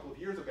past couple of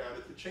years about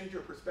is to change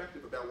your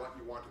perspective about what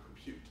you want to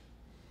compute.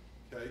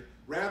 Okay?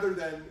 Rather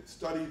than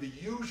study the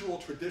usual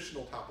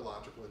traditional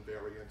topological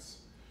invariance,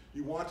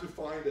 you want to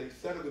find a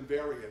set of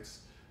invariants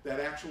that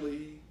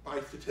actually,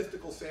 by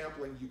statistical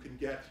sampling, you can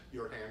get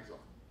your hands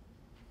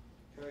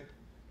on. Okay?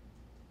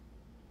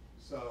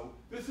 So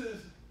this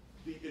is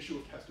the issue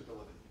of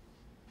testability.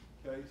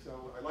 Okay,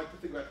 so I like to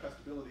think about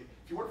testability.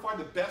 If you want to find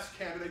the best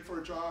candidate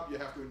for a job, you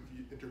have to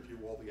interview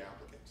all the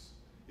applicants.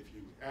 If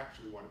you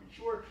actually want to be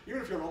sure,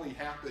 even if you're only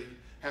happen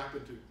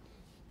to,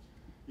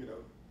 you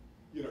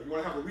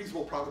want to have a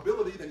reasonable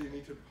probability, then you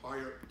need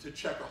to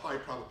check a high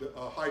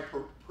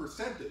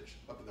percentage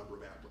of the number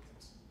of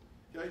applicants.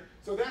 Okay,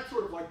 so that's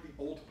sort of like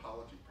the old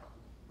topology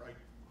problem, right?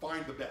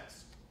 Find the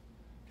best.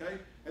 Okay,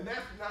 and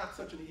that's not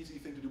such an easy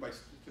thing to do by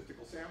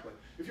statistical sampling.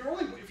 If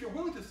you're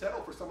willing to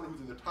settle for someone who's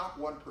in the top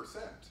 1%,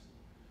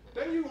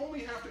 then you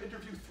only have to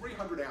interview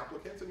 300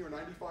 applicants and you're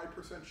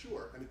 95%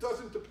 sure. And it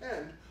doesn't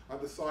depend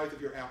on the size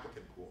of your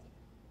applicant pool.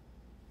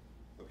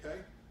 Okay?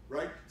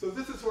 Right? So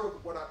this is sort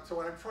of what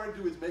I'm trying to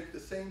do is make the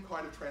same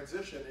kind of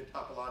transition in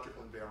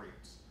topological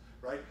invariance.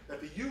 Right? That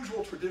the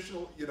usual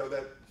traditional,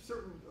 that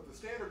certain of the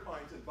standard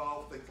kinds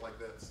involve things like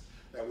this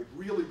that would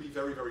really be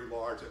very, very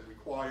large and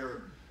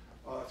require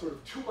sort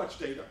of too much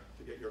data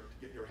to get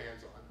your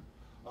hands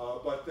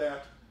on. But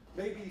that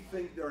maybe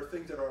there are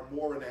things that are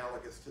more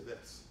analogous to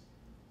this.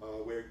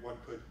 Where one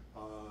could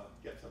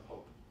get some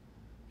hope.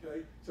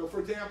 Okay, so for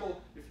example,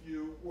 if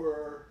you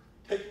were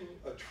taking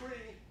a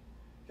tree,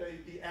 okay,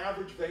 the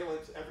average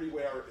valence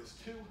everywhere is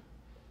 2.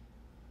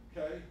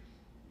 Okay?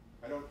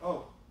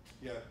 Oh,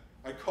 yeah,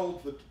 I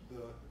culled the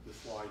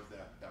slide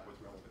that was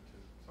relevant to.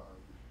 Sorry.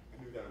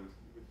 I knew that it was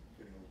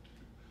getting a little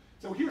too.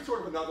 So here's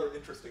sort of another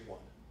interesting one,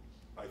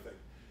 I think.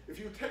 If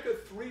you take a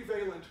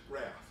 3-valent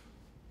graph,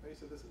 okay,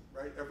 so this is,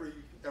 right,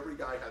 every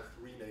guy has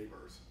 3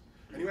 neighbors,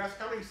 and you ask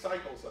how many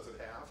cycles does it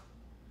have?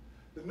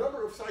 The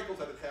number of cycles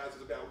that it has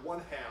is about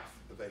 1/2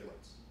 the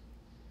valence.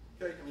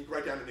 Okay, and you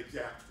write down an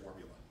exact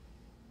formula.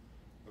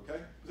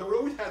 Okay, so it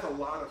always has a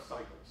lot of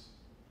cycles.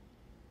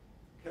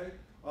 Okay,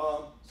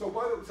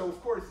 so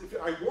of course, if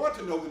I want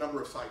to know the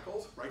number of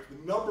cycles, right,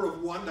 the number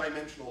of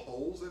one-dimensional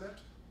holes in it,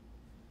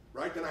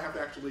 right, then I have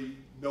to actually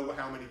know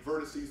how many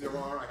vertices there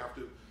are. I have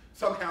to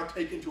somehow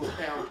take into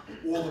account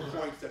all the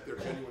points that there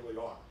genuinely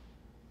are.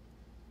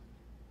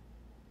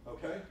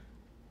 Okay?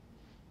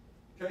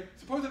 Okay,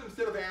 suppose that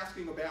instead of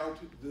asking about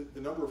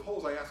the number of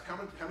holes, I ask how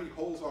many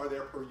holes are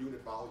there per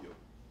unit volume,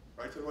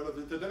 right? So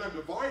then I'm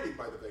dividing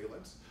by the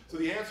valence, so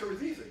the answer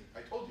is easy.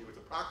 I told you it's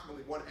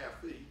approximately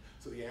 1/2 V,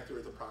 so the answer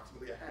is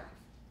approximately 1/2,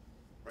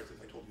 right? Since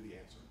I told you the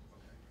answer,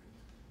 okay?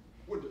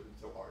 Wouldn't have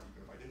been so hard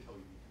even if I didn't tell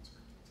you the answer.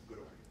 It's a good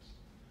audience,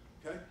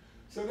 okay?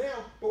 So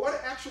now, but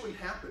what actually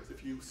happens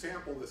if you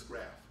sample this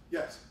graph?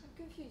 Yes?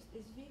 I'm confused.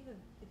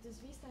 Does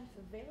V stand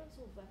for valence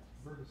or vertex?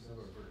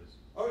 Vertices.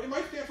 Oh, it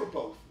might stand for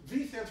both.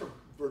 V stands for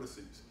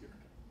vertices here,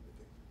 I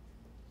think.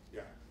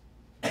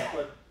 Yeah.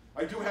 But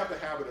I do have the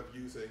habit of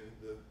using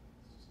the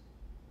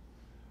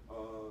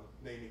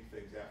naming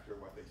things after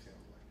what they sound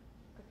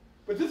like.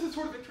 But this is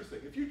sort of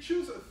interesting. If you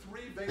choose a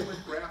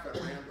 3-valent graph at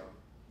random,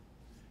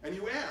 and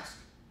you ask,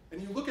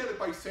 and you look at it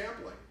by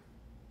sampling,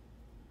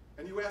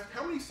 and you ask,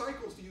 how many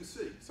cycles do you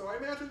see? So I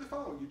imagine the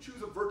following. You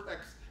choose a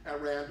vertex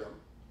at random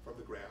from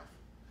the graph,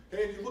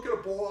 okay, and you look at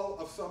a ball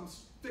of some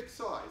fixed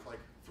size, like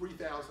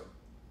 3,000.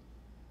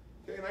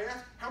 Okay, and I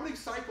ask, how many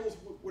cycles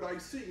would I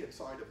see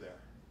inside of there?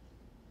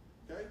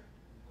 Okay?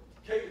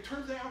 Okay, it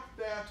turns out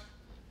that,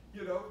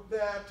 you know,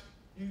 that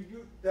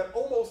you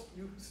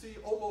see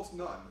almost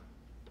none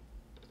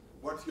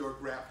once your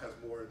graph has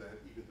more than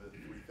even the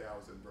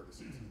 3,000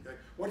 vertices. Okay?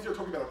 Once you're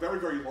talking about a very,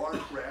 very large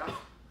graph,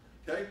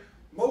 okay,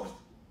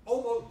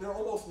 there are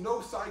almost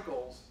no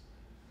cycles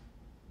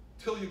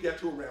till you get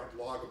to around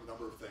log of the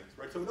number of things,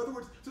 right? So in other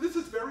words, so this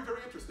is very,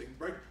 very interesting,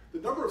 right? The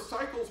number of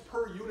cycles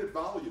per unit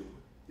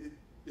volume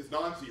is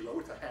non-zero,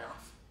 it's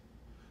 1/2.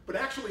 But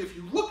actually, if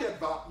you look at,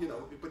 but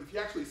if you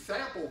actually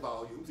sample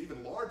volumes,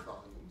 even large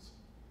volumes,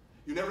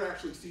 you never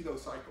actually see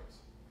those cycles.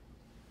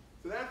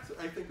 So that's,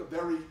 I think, a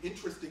very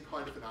interesting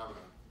kind of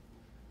phenomenon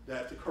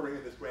that's occurring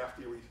in this graph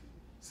theory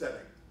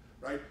setting,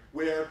 right?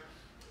 Where,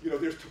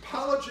 there's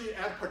topology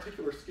at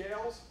particular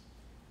scales,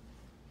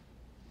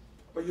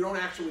 but you don't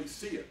actually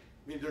see it.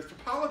 I mean, there's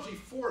topology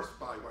forced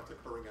by what's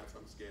occurring at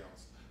some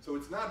scales. So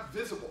it's not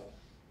visible,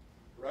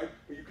 right?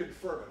 But you can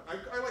infer it.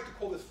 I like to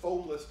call this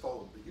foamless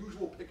foam, the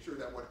usual picture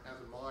that one has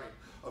in mind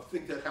of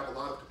things that have a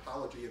lot of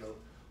topology in a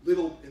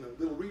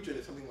little region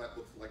is something that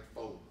looks like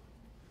foam,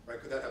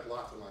 right? Because that has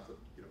lots and lots of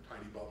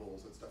tiny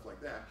bubbles and stuff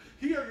like that.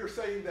 Here you're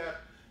saying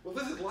that, well,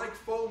 this is like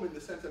foam in the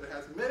sense that it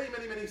has many,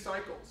 many, many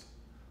cycles,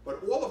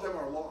 but all of them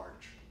are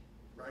large,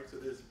 right? So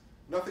there's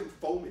nothing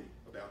foamy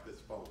about this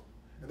foam.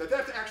 And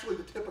that's actually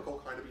the typical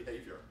kind of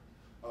behavior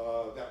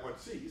that one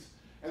sees.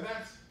 And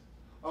that's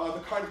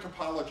the kind of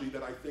topology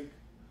that I think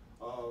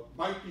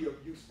might be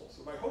useful.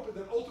 So my hope is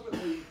that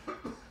ultimately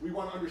we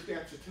want to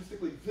understand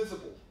statistically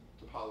visible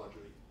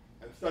topology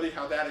and study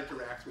how that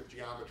interacts with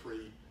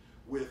geometry,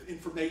 with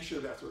information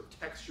about sort of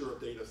texture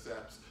of data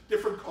sets,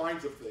 different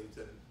kinds of things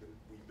that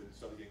we've been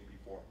studying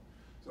before.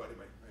 So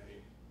anyway,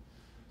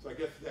 so I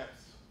guess that